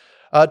knows?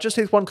 Just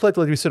takes one click.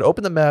 Like we said,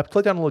 open the map,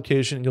 click on a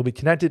location, and you'll be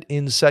connected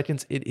in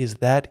seconds. It is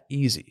that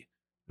easy.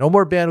 No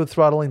more bandwidth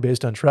throttling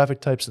based on traffic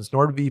type, since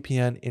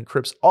NordVPN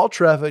encrypts all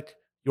traffic.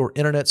 Your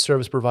internet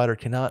service provider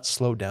cannot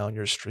slow down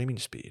your streaming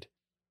speed.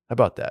 How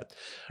about that?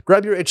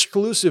 Grab your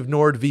exclusive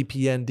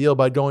NordVPN deal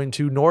by going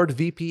to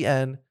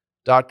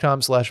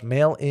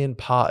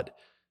nordvpn.com/mailinpod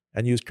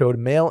and use code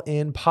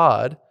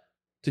MAILINPOD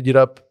to get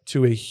up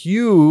to a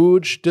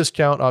huge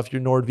discount off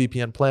your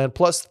NordVPN plan,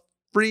 plus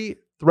free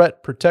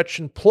threat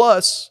protection,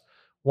 plus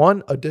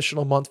 1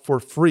 additional month for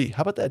free.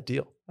 How about that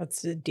deal?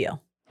 That's the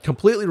deal.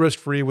 Completely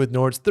risk-free with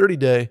Nord's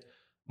 30-day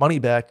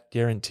money-back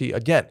guarantee.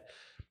 Again,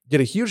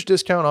 get a huge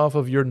discount off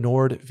of your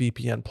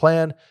NordVPN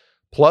plan,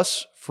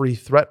 plus free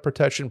threat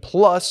protection,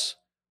 plus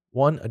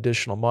 1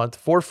 additional month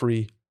for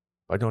free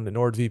by going to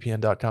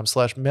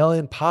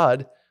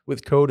nordvpn.com/mailinpod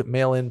with code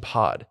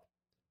MAILINPOD.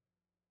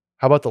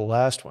 How about the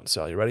last one,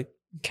 Sal? You ready?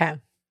 Okay.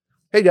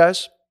 Hey,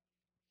 guys.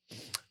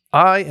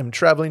 I am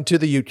traveling to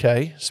the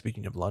UK,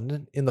 speaking of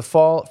London, in the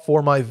fall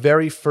for my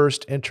very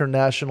first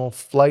international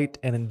flight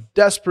and in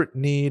desperate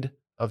need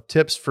of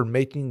tips for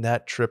making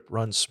that trip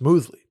run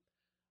smoothly.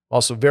 I'm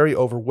also very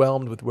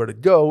overwhelmed with where to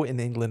go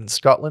in England and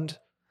Scotland.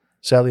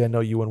 Sadly, I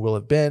know you and Will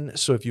have been,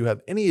 so if you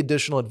have any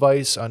additional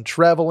advice on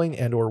traveling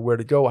and or where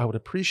to go, I would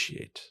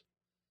appreciate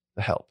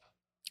the help.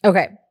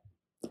 Okay.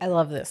 I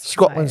love this.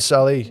 Scotland,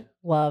 Sally.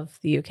 Love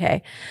the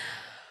UK.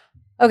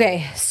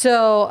 Okay.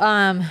 So,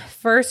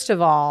 first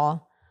of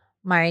all,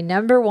 my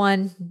number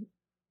one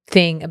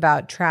thing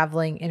about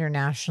traveling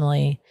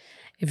internationally,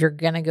 if you're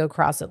going to go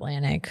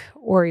cross-Atlantic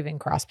or even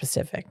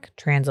cross-Pacific,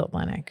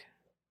 transatlantic,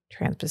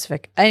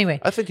 trans-Pacific. Anyway.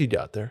 I think you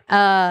got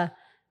there.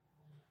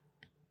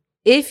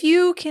 If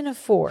you can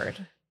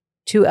afford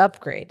to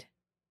upgrade.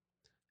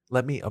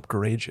 Let me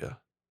upgrade you.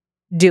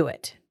 Do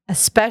it.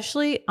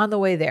 Especially on the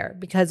way there,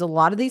 because a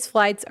lot of these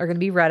flights are going to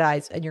be red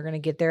eyes and you're going to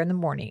get there in the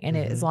morning. And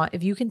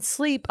if you can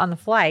sleep on the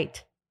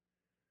flight,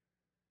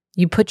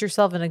 you put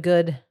yourself in a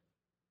good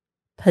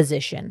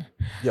position.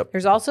 Yep.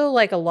 There's also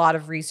like a lot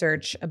of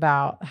research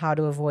about how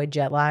to avoid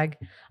jet lag.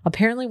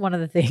 Apparently, one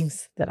of the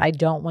things that I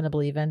don't want to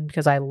believe in,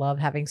 because I love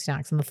having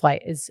snacks on the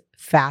flight, is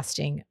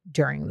fasting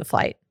during the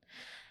flight.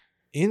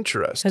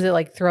 Interesting. Because it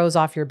like throws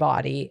off your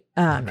body.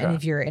 And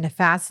if you're in a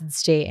fasted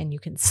state and you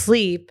can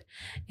sleep,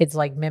 it's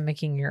like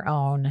mimicking your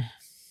own. I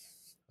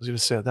was going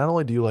to say, not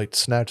only do you like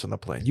snacks on the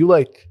plane, you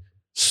like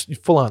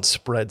full on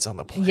spreads on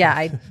the plane.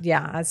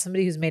 Yeah. As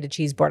somebody who's made a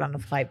cheese board on a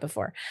flight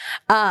before.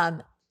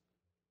 And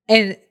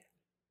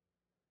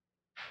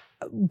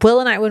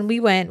Will and I, when we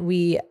went,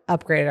 we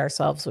upgraded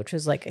ourselves, which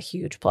was like a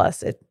huge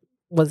plus. It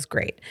was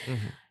great.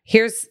 Mm-hmm.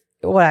 Here's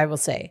what I will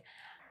say.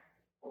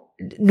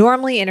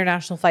 Normally,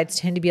 international flights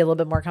tend to be a little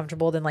bit more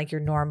comfortable than like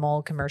your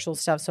normal commercial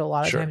stuff. So a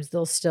lot of times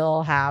they'll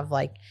still have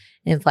like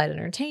in-flight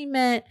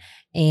entertainment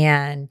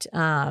and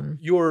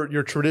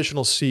your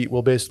traditional seat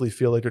will basically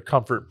feel like a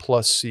Comfort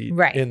Plus seat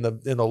in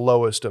the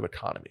lowest of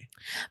economy.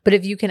 But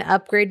if you can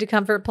upgrade to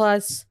Comfort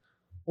Plus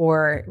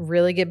or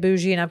really get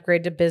bougie and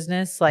upgrade to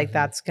business, like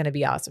that's going to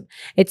be awesome.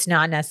 It's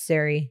not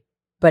necessary,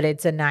 but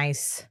it's a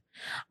nice.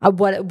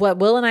 What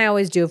Will and I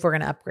always do if we're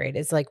going to upgrade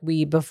is like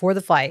before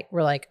the flight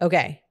we're like,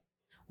 okay,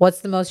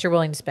 what's the most you're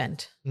willing to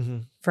spend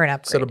for an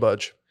upgrade? Set a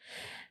budget.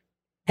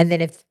 And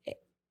then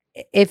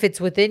if it's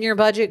within your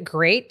budget,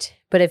 great.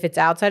 But if it's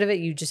outside of it,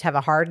 you just have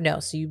a hard no.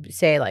 So you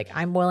say like,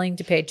 I'm willing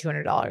to pay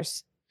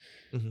 $200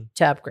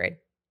 to upgrade.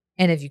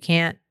 And if you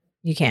can't,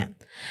 you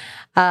can't.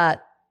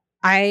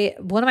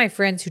 One of my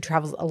friends who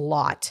travels a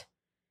lot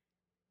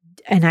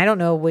and I don't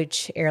know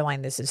which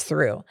airline this is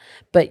through,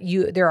 but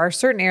there are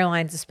certain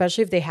airlines,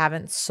 especially if they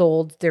haven't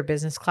sold their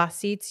business class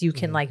seats, you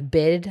can like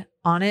bid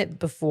on it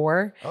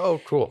before.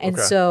 Oh, cool. And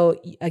okay.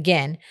 so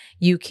again,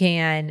 you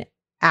can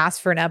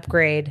ask for an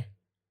upgrade,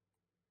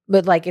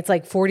 but like it's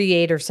like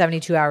 48 or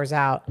 72 hours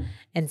out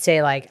and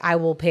say like, I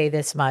will pay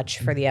this much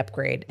for the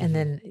upgrade. And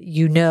then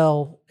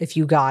if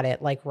you got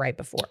it like right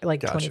before,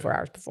 like 24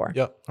 hours before.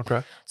 Yep.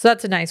 Okay. So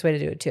that's a nice way to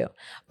do it too.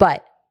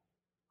 But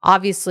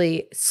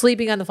obviously,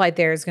 sleeping on the flight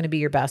there is going to be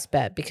your best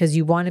bet because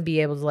you want to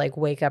be able to like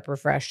wake up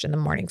refreshed in the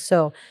morning.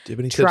 So do you have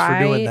any tips for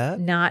doing that?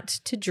 Not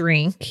to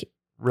drink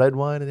Red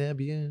wine and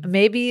Ambien.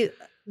 Maybe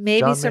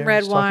John some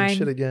Mayer's red wine. Talking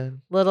shit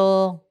again.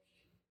 Little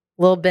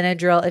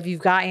Benadryl. If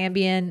you've got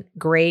Ambien,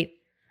 great.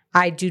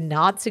 I do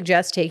not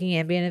suggest taking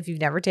Ambien if you've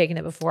never taken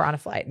it before on a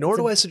flight. Nor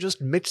do I suggest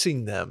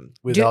mixing them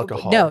with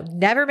alcohol. No,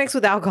 never mix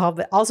with alcohol,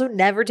 but also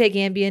never take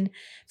Ambien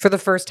for the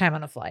first time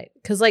on a flight.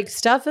 Because like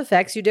stuff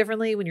affects you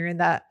differently when you're in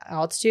that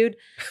altitude.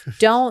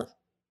 I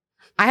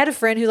had a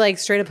friend who like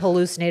straight up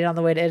hallucinated on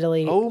the way to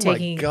Italy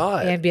taking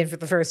Ambien for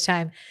the first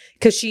time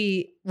because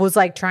she was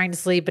like trying to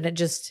sleep and it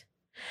just...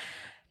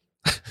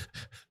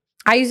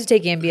 I used to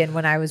take Ambien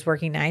when I was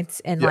working nights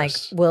and like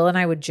Will and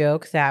I would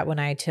joke that when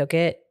I took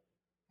it,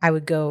 I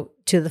would go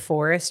to the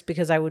forest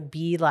because I would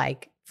be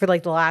like, for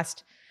like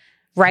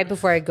right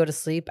before I'd go to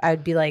sleep, I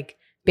would be like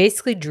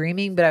basically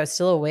dreaming, but I was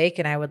still awake.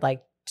 And I would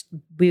like,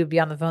 we would be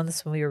on the phone.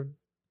 This when we were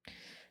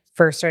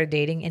first started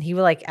dating. And he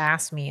would like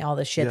ask me all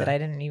the shit that I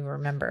didn't even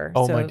remember.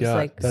 Oh so my it was God.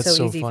 like That's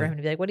so easy funny. for him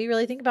to be like, what do you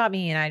really think about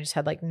me? And I just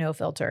had like no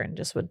filter and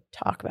just would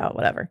talk about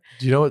whatever.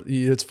 Do you know what?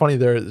 It's funny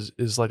there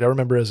is like, I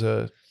remember as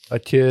a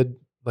kid,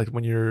 like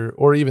when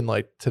or even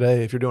like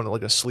today, if you're doing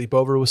like a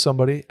sleepover with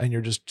somebody and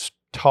you're just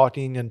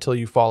talking until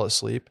you fall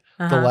asleep,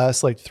 the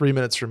last like 3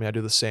 minutes for me, I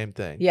do the same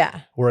thing. Yeah.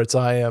 Where it's,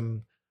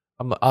 I'm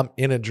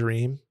in a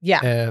dream. Yeah.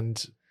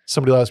 And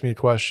somebody will ask me a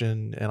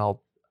question and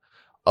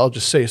I'll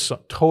just say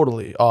something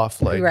totally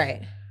off. Like,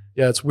 right.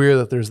 Yeah, it's weird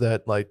that there's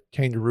that like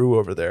kangaroo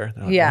over there.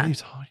 Like, what are you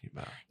talking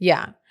about?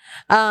 Yeah.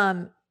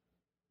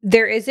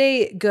 There is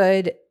a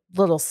good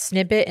little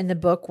snippet in the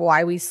book,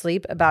 Why We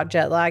Sleep, about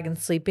jet lag and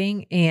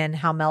sleeping and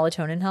how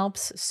melatonin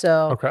helps.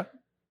 So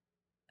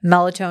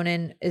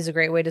melatonin is a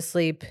great way to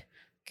sleep.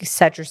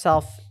 Set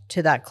yourself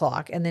to that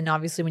clock. And then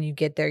obviously when you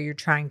get there, you're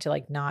trying to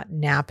like not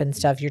nap and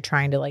stuff. You're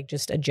trying to like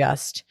just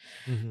adjust.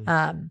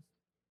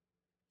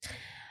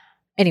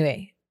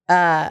 Anyway,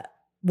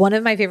 one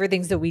of my favorite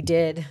things that we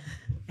did,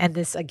 and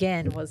this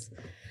again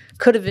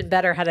could have been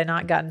better had I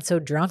not gotten so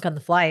drunk on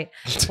the flight,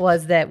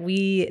 was that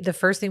the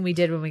first thing we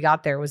did when we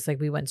got there was like,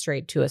 we went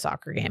straight to a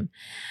soccer game.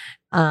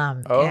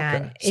 And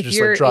so if just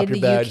you're like drop in your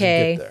the bags UK,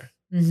 and get there.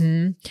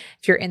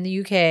 if you're in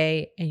the UK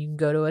and you can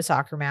go to a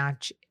soccer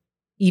match,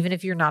 even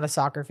if you're not a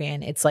soccer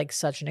fan, it's like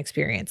such an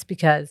experience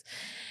because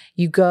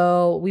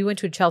we went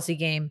to a Chelsea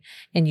game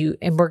and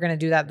we're going to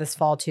do that this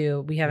fall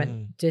too. We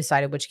haven't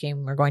decided which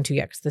game we're going to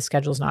yet because the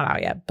schedule's not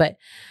out yet. But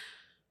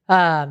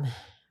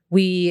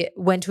we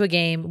went to a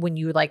game when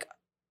you like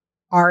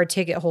are a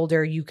ticket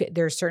holder,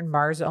 there's certain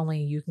bars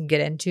only you can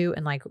get into.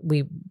 And like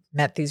we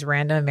met these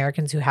random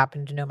Americans who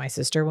happened to know my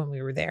sister when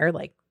we were there,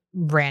 like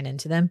ran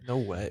into them. No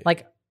way.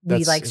 Like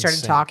we like started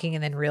insane. Talking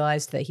and then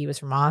realized that he was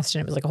from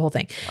Austin. It was like a whole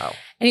thing. Wow.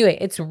 Anyway,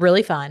 it's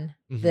really fun.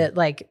 That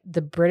like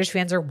the British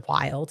fans are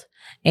wild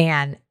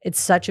and it's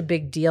such a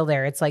big deal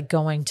there. It's like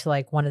going to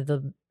like one of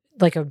the,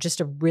 like just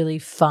a really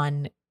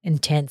fun,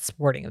 intense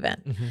sporting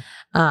event.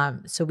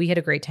 So we had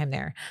a great time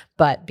there,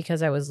 but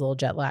because I was a little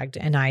jet lagged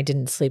and I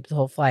didn't sleep the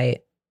whole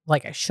flight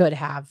like I should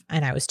have,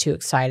 and I was too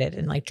excited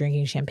and like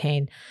drinking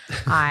champagne,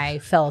 I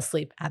fell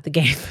asleep at the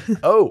game.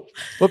 Oh,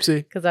 whoopsie.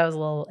 Because I was a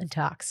little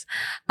intox.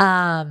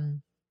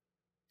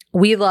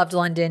 We loved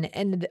London,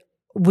 and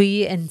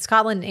we in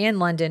Scotland and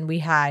London, we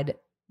had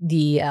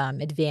the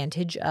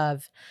advantage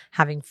of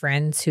having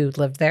friends who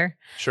lived there.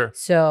 Sure.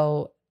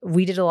 So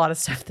we did a lot of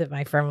stuff that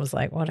my friend was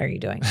like, what are you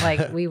doing?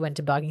 Like we went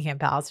to Buckingham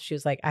Palace. She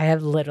was like, I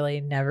have literally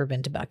never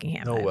been to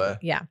Buckingham. No way.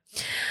 Yeah.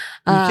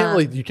 You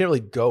can't really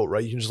go,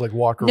 right? You can just like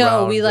walk around.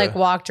 No, we like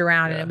walked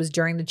around and it was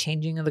during the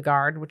changing of the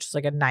guard, which is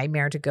like a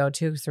nightmare to go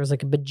to because there was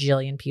like a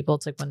bajillion people.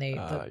 It's like when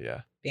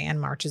the band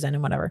marches in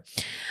and whatever.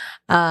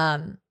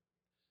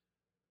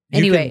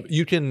 Anyway,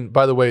 you can,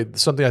 by the way,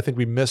 something I think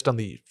we missed on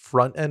the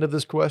front end of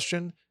this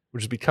question,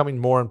 which is becoming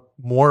more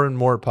and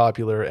more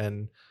popular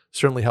and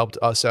certainly helped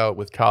us out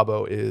with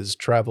Cabo, is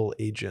travel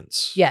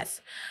agents.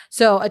 Yes.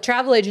 So a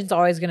travel agent's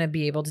always going to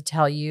be able to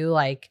tell you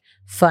like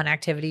fun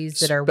activities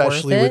that are worth it.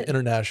 Especially with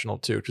international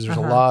too, because there's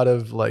a lot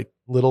of like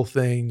little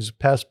things,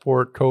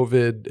 passport,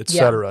 COVID,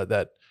 etc.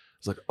 that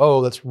is like,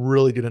 oh, that's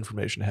really good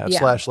information to have.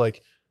 Slash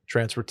like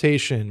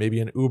transportation, maybe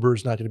an Uber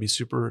is not going to be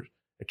super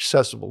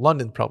accessible.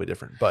 London probably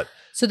different, but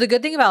so the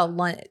good thing about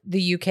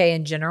the UK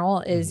in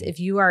general is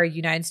if you are a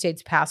United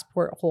States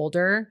passport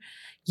holder,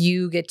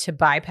 you get to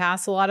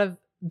bypass a lot of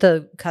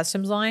the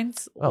customs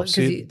lines. Oh,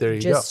 see, there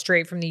you go. Just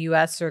straight from the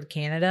US or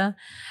Canada.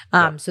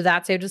 So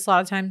that saved us a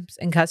lot of times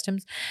in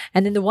customs.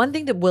 And then the one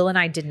thing that Will and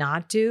I did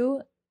not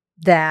do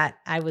that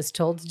I was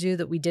told to do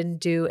that we didn't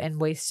do and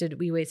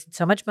we wasted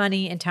so much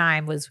money and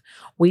time was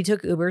we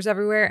took Ubers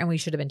everywhere and we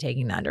should have been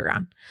taking the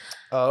underground.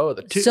 Oh,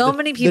 So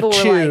many people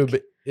were tube,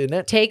 like, isn't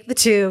it? take the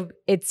tube.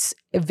 It's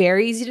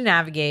very easy to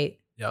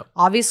navigate. Yep.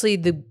 Obviously,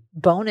 the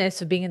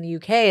bonus of being in the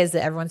UK is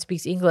that everyone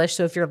speaks English.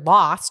 So if you're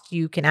lost,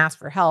 you can ask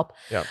for help.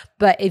 Yep.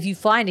 But if you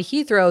fly into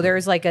Heathrow,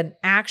 there's like an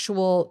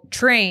actual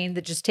train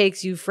that just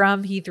takes you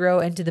from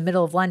Heathrow into the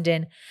middle of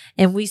London.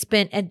 And we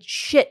spent a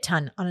shit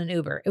ton on an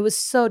Uber. It was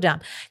so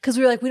dumb because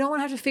we were like, we don't want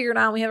to have to figure it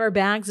out. We have our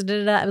bags and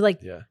da-da-da. I was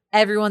like,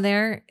 everyone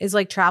there is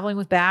like traveling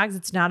with bags.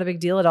 It's not a big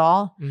deal at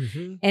all.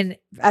 Mm-hmm. And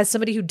as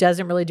somebody who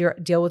doesn't really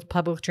deal with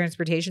public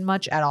transportation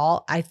much at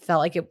all, I felt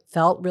like it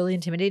felt really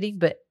intimidating.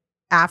 But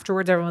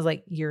afterwards, everyone was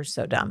like, "You're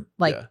so dumb."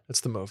 Like,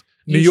 that's the move.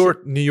 New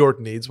York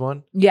needs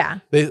one. Yeah.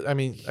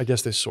 I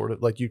guess they sort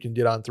of like you can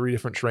get on 3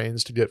 different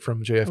trains to get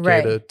from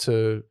JFK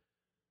to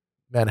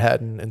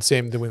Manhattan, and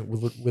same thing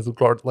with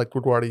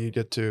LaGuardia, you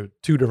get to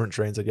 2 different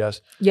trains, I guess.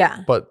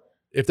 Yeah. But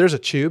if there's a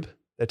tube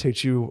that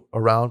takes you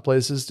around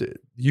places, to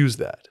use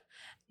that.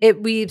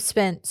 We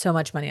spent so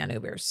much money on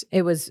Ubers.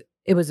 It was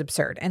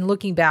absurd. And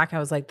looking back, I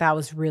was like, that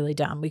was really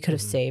dumb. We could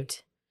have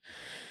saved.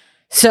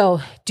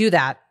 So do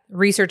that.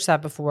 Research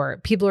that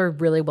before. People are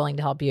really willing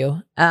to help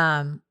you.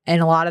 And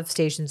a lot of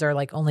stations are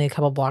like only a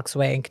couple blocks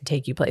away and can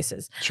take you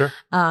places. Sure.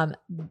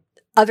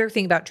 Other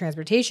thing about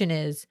transportation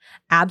is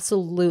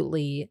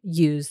absolutely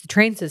use the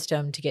train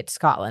system to get to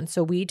Scotland.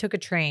 So we took a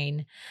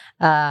train.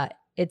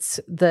 It's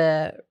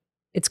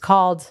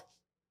called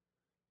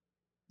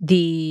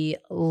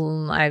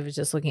I was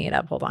just looking it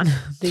up. Hold on.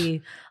 The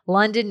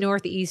London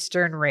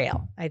Northeastern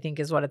Rail, I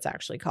think is what it's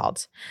actually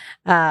called.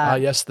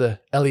 Yes, the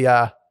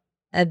LER.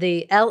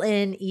 The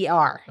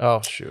LNER.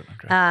 Oh, shoot.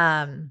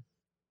 Okay.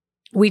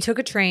 We took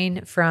a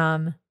train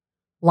from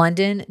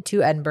London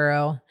to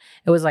Edinburgh.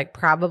 It was like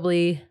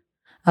probably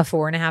a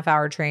 4.5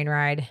 hour train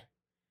ride.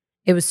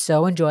 It was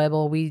so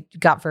enjoyable. We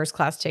got first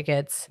class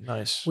tickets.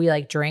 Nice. We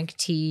like drank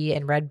tea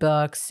and read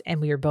books, and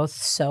we were both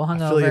so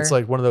hungover. I feel like it's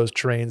like one of those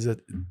trains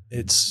that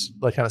it's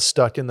like kind of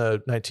stuck in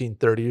the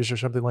 1930s or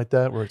something like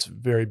that, where it's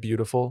very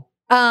beautiful.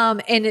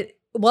 The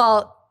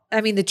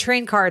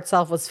train car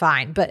itself was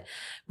fine, but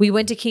we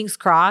went to King's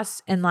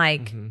Cross and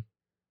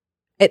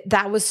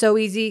that was so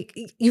easy.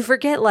 You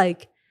forget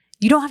like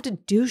you don't have to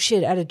do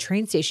shit at a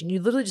train station.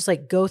 You literally just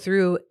like go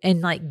through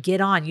and like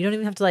get on. You don't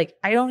even have to like,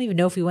 I don't even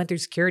know if we went through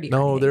security.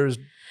 No, there's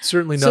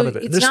certainly none of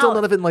it. And there's still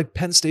none of it in like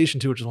Penn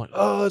Station too, which is like,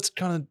 oh, it's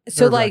kind of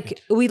so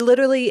like we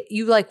literally,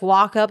 you like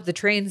walk up, the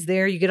train's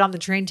there, you get on the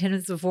train 10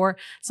 minutes before.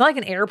 It's not like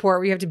an airport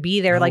where you have to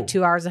be there like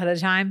 2 hours ahead of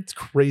time. It's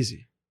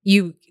crazy.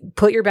 You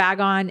put your bag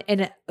on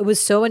and it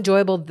was so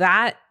enjoyable.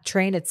 That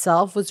train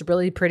itself was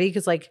really pretty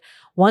because like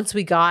once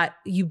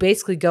you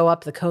basically go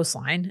up the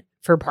coastline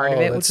for part of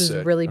it, which was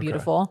really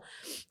beautiful.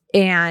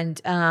 And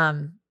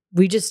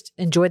we just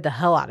enjoyed the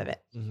hell out of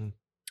it.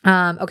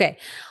 Mm-hmm. Okay.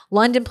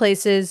 London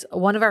places.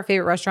 One of our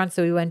favorite restaurants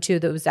that we went to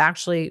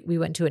we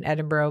went to in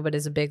Edinburgh, but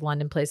is a big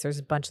London place. There's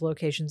a bunch of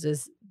locations,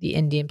 is the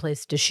Indian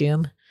place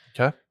Dishoom.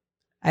 Okay.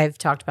 I've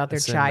talked about their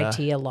chai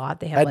tea a lot.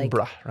 They have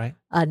Edinburgh, right?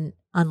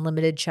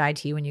 Unlimited chai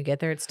tea when you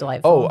get there. It's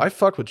delightful. Oh, I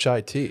fuck with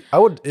chai tea. I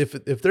would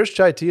if there's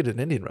chai tea at an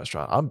Indian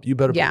restaurant, you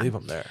better believe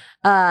I'm there.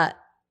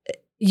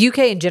 UK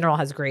in general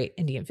has great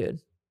Indian food.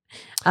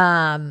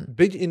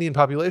 Big Indian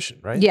population,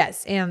 right?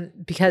 Yes, and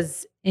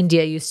because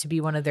India used to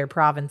be one of their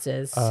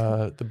provinces,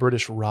 the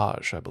British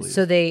Raj, I believe.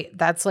 So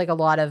that's like a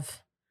lot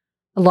of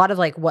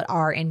like what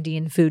our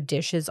Indian food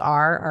dishes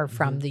are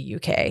from the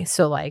UK.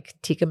 So like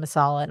tikka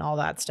masala and all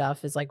that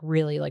stuff is like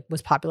really like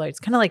was popular. It's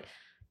kind of like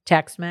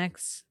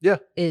Tex-Mex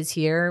is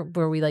here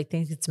where we like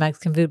think it's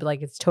Mexican food, but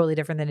like it's totally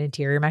different than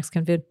interior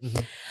Mexican food.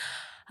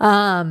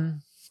 Mm-hmm.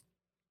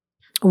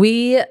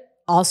 We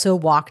also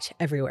walked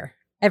everywhere.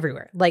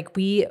 Like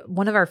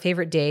one of our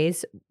favorite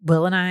days,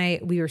 Will and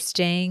I, we were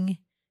staying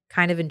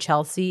kind of in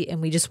Chelsea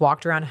and we just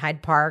walked around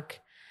Hyde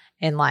Park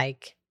and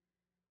like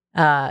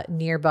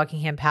near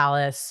Buckingham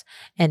Palace.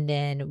 And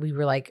then we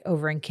were like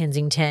over in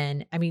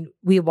Kensington. I mean,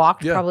 we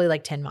walked probably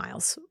like 10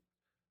 miles,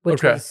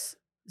 which was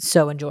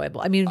so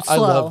enjoyable. I mean,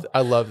 slow.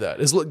 I love that.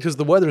 It's because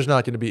the weather's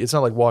not going to be, it's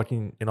not like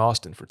walking in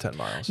Austin for 10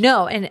 miles.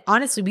 No. And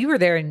honestly, we were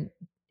there in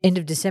end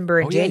of December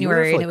and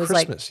January and it was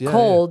Christmas. Like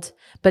cold,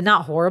 but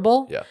not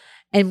horrible. Yeah.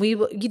 And we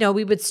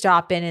would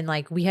stop in and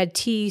like we had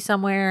tea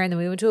somewhere and then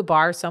we went to a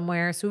bar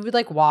somewhere. So we would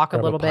like walk a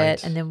little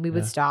bit and then we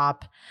would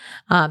stop.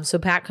 So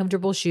pack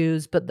comfortable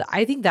shoes. But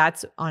I think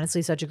that's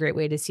honestly such a great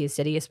way to see a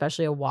city,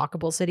 especially a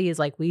walkable city, is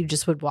like we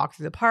just would walk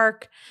through the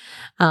park.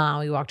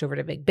 We walked over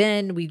to Big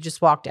Ben. We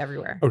just walked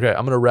everywhere. Okay.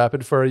 I'm going to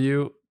rapid fire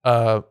you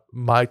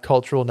my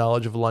cultural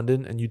knowledge of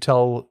London and you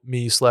tell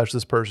me /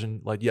 this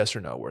person like yes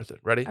or no worth it.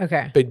 Ready?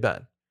 Okay. Big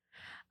Ben.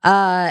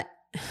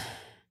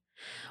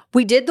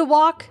 We did the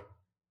walk.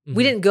 Mm-hmm.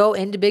 We didn't go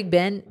into Big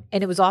Ben,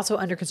 and it was also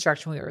under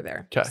construction when we were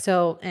there. Okay.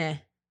 So,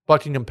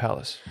 Buckingham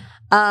Palace.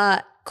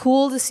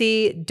 Cool to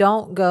see.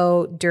 Don't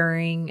go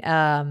during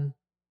the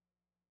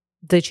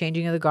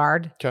changing of the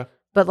guard. Okay.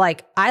 But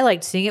like, I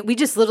liked seeing it. We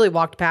just literally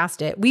walked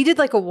past it. We did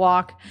like a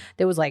walk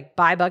that was like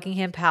by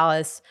Buckingham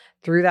Palace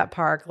through that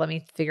park. Let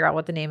me figure out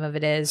what the name of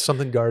it is.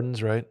 Something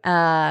Gardens, right?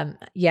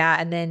 Yeah.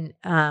 And then,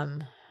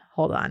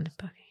 hold on.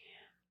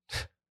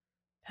 Buckingham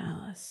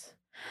Palace.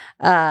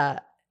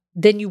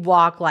 Then you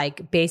walk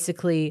like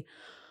basically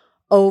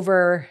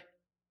over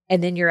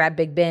and then you're at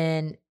Big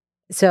Ben.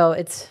 So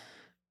it's,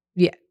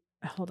 yeah,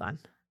 hold on.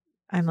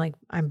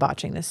 I'm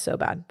botching this so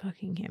bad.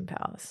 Buckingham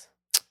Palace.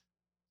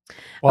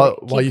 Well,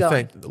 Okay, while you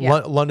going. think,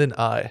 Yeah. London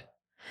Eye.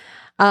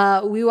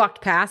 We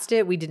walked past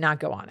it. We did not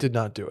go on it. Did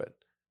not do it.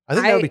 I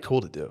think that would be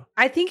cool to do.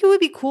 I think it would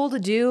be cool to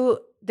do.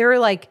 There were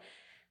like,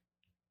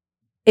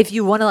 if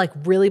you want to like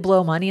really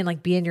blow money and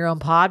like be in your own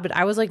pod, but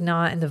I was like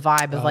not in the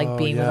vibe of like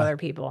being with other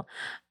people.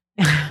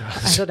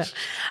 I don't know.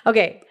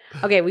 Okay.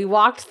 We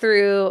walked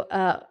through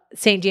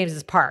St.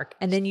 James's Park,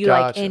 and then you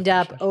like end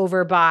up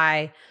over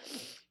by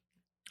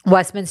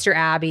Westminster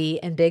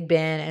Abbey and Big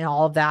Ben and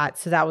all of that.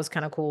 So that was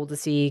kind of cool to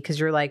see because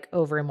you're like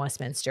over in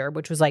Westminster,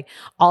 which was like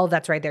all of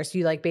that's right there. So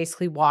you like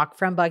basically walk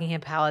from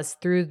Buckingham Palace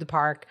through the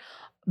park,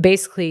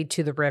 basically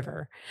to the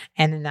river.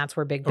 And then that's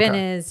where Big Ben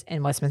is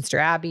and Westminster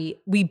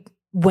Abbey. We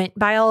went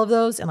by all of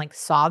those and like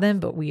saw them,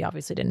 but we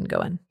obviously didn't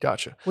go in.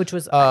 Gotcha. Which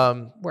was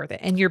worth it.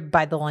 And you're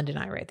by the London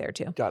Eye right there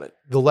too. Got it.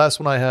 The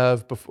last one I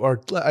have before,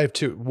 I have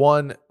two.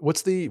 One,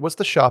 what's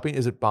the shopping?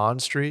 Is it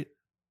Bond Street?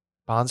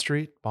 Bond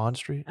Street?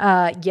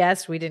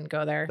 Yes, we didn't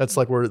go there. That's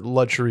like where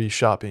luxury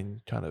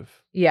shopping kind of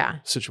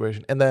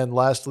situation. And then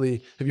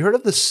lastly, have you heard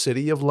of the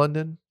City of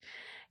London?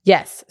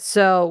 Yes.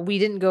 So we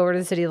didn't go over to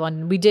the City of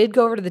London. We did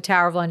go over to the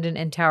Tower of London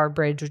and Tower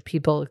Bridge, which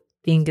people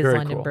think is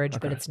London Bridge,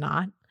 but it's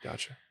not.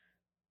 Gotcha.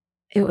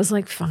 It was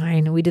like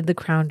fine. We did the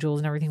crown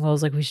jewels and everything. Well, I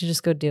was like, we should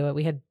just go do it.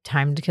 We had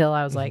time to kill.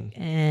 I was like,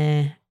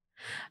 eh.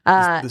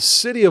 The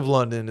City of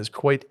London is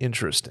quite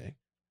interesting.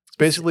 It's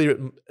basically, it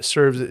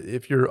serves,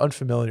 if you're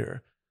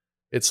unfamiliar,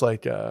 it's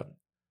like,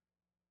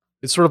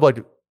 it's sort of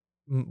like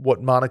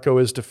what Monaco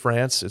is to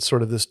France. It's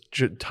sort of this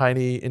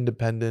tiny,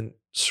 independent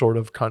sort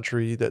of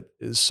country that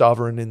is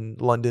sovereign in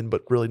London,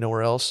 but really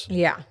nowhere else.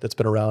 Yeah. That's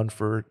been around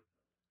for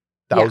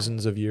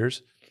thousands of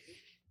years.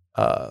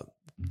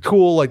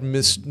 Cool, like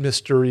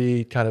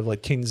mystery, kind of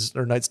like Kings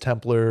or Knights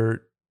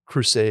Templar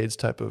Crusades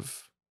type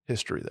of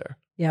history there.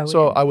 Yeah.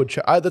 So I would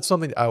check. That's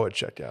something I would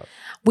check out.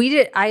 We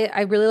did.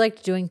 I really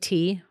liked doing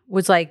tea.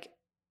 Was like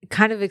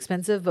kind of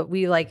expensive, but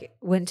we like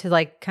went to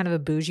like kind of a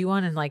bougie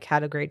one and like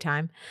had a great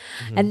time.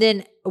 Mm-hmm. And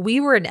then we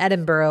were in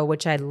Edinburgh,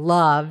 which I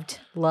loved,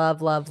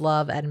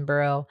 love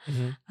Edinburgh.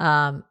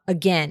 Mm-hmm.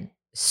 Again,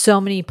 so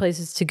many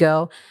places to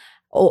go.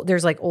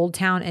 There's like Old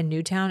Town and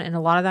New Town, and a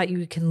lot of that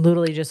you can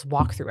literally just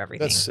walk through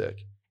everything. That's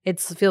sick. It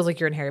feels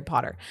like you're in Harry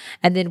Potter.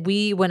 And then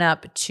we went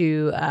up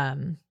to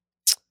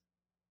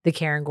the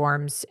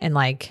Cairngorms and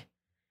like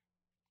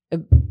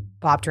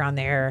bopped around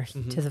there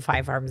to the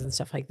Five Arms and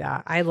stuff like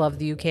that. I love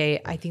the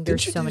UK. I think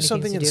there's so many things to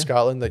do. Didn't you do something in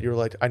Scotland that you're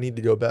like, I need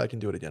to go back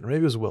and do it again? Or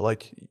maybe it was Will.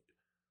 Like,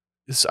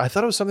 I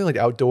thought it was something like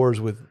outdoors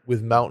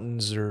with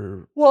mountains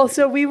or. Well,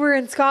 so we were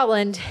in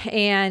Scotland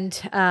and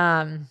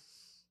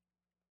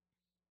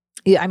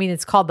I mean,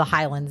 it's called the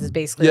Highlands. It's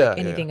basically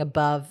anything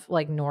above,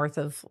 like north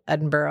of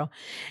Edinburgh.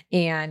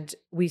 And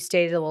we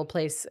stayed at a little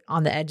place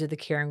on the edge of the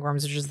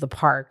Cairngorms, which is the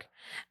park.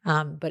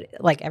 But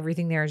like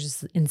everything there is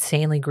just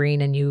insanely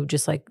green, and you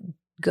just like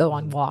go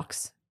on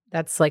walks.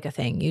 That's like a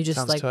thing. You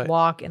just like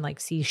walk and like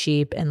see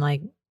sheep and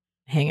like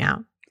hang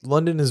out.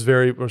 London is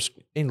or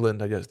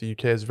England, I guess, the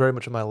UK is very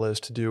much on my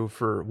list to do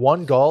for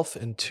one, golf,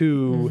 and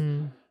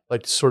two,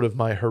 like sort of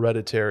my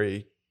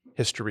hereditary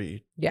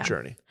history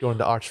journey, going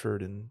to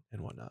Oxford and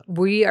whatnot.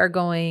 We are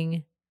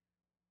going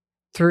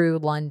through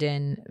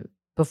London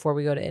before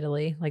we go to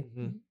Italy, like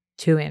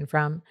to and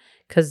from,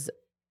 because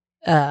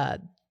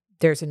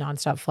there's a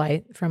nonstop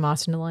flight from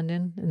Austin to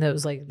London, and that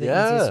was like the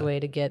easiest way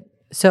to get.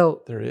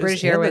 So there is.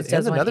 British Airways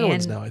does and the one,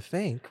 Netherlands now, I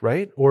think,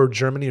 right? Or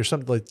Germany or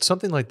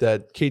something like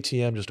that.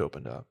 KTM just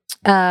opened up.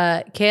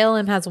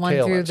 KLM has one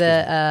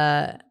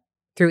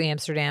through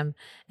Amsterdam,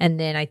 and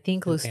then I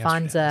think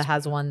Lufthansa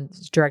has one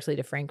directly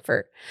to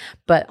Frankfurt.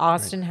 But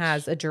Austin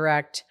has a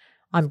direct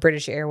on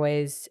British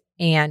Airways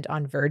and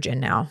on Virgin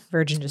now.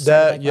 Virgin just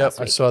started last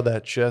week. I saw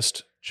that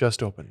just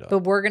opened up. But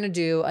we're gonna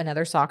do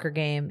another soccer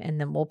game, and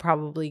then we'll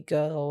probably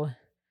go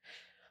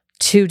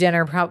to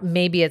dinner,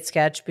 maybe at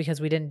Sketch, because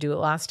we didn't do it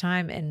last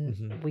time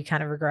and we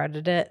kind of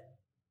regretted it.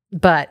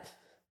 But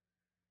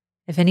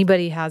if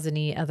anybody has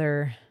any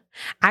other,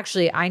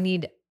 actually,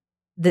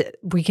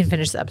 we can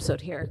finish the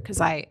episode here because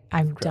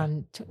I'm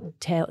done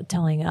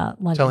telling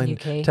London,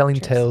 UK. Telling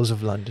tales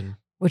of London.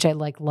 Which I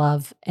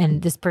love.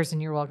 And this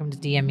person, you're welcome to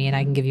DM me and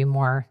I can give you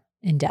more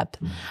in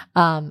depth.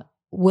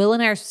 Will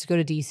and I are supposed to go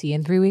to DC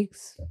in 3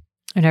 weeks.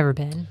 I've never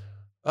been.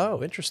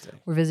 Oh, interesting.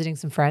 We're visiting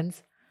some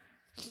friends.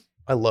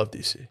 I love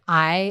DC.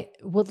 I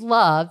would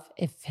love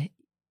if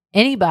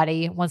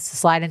anybody wants to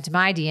slide into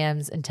my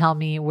DMs and tell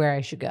me where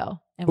I should go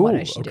and what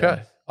I should do.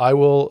 I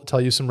will tell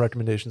you some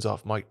recommendations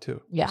off mic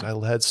too. Yeah.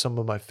 I had some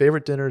of my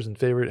favorite dinners and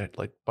favorite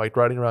like bike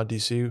riding around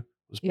DC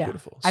was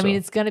beautiful. I mean,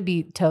 it's going to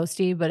be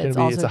toasty, but it's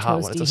also a hot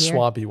toasty one. It's a here.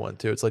 swampy one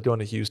too. It's like going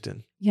to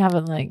Houston. Yeah,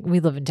 but like we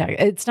live in Texas.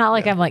 It's not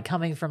like I'm like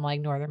coming from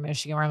like northern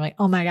Michigan where I'm like,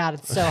 oh my God,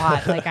 it's so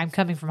hot. Like I'm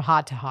coming from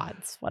hot to hot.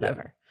 It's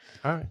whatever.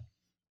 Yeah. All right.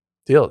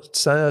 Deal.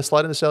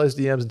 Slide into Sally's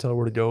DMs and tell her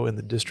where to go in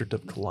the District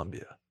of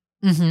Columbia.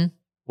 Mm-hmm.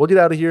 We'll get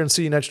out of here and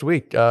see you next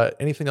week.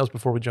 Anything else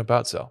before we jump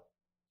out, Sal?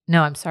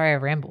 No, I'm sorry I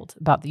rambled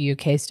about the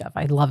UK stuff.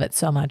 I love it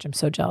so much. I'm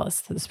so jealous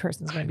that this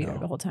person's going to be there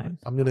the whole time.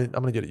 I'm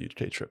gonna get a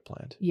UK trip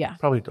planned. Yeah.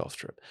 Probably a golf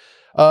trip.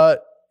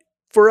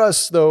 For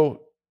us, though,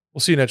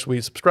 we'll see you next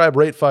week. Subscribe,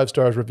 rate 5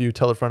 stars, review,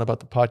 tell a friend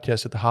about the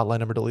podcast at the hotline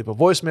number to leave a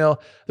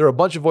voicemail. There are a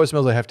bunch of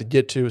voicemails I have to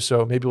get to,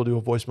 so maybe we'll do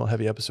a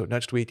voicemail-heavy episode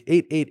next week.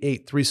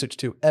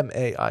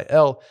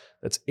 888-362-MAIL.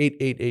 That's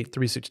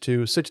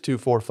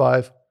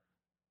 888-362-6245.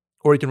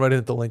 Or you can write in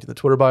at the link in the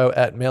Twitter bio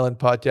at Mailin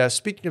Podcast.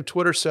 Speaking of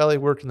Twitter, Sally,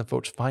 where can the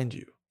folks find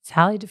you?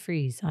 Sally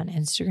DeFries on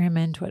Instagram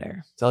and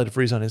Twitter. Sally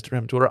DeFries on Instagram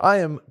and Twitter. I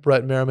am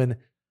Brett Merriman,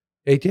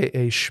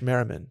 a.k.a.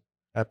 Schmerriman,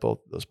 at both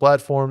those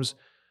platforms.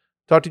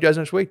 Talk to you guys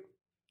next week.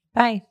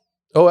 Bye.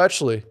 Oh,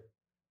 actually,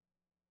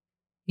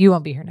 you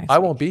won't be here next week. I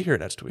won't be here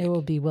next week. It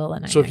will be Will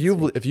and I. So if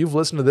you've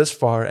listened to this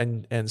far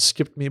and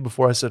skipped me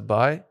before I said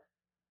bye,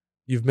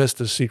 you've missed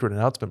the secret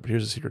announcement. But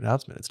here's the secret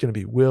announcement. It's going to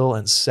be Will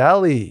and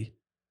Sally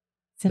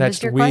Send next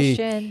us your week.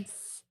 questions.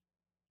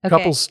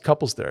 Okay.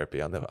 Couples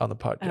therapy on the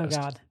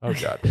podcast. Oh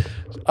God.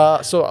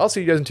 So I'll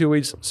see you guys in 2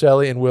 weeks.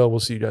 Sally and Will, we'll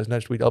see you guys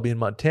next week. I'll be in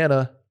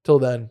Montana. Till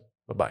then,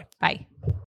 bye-bye. Bye.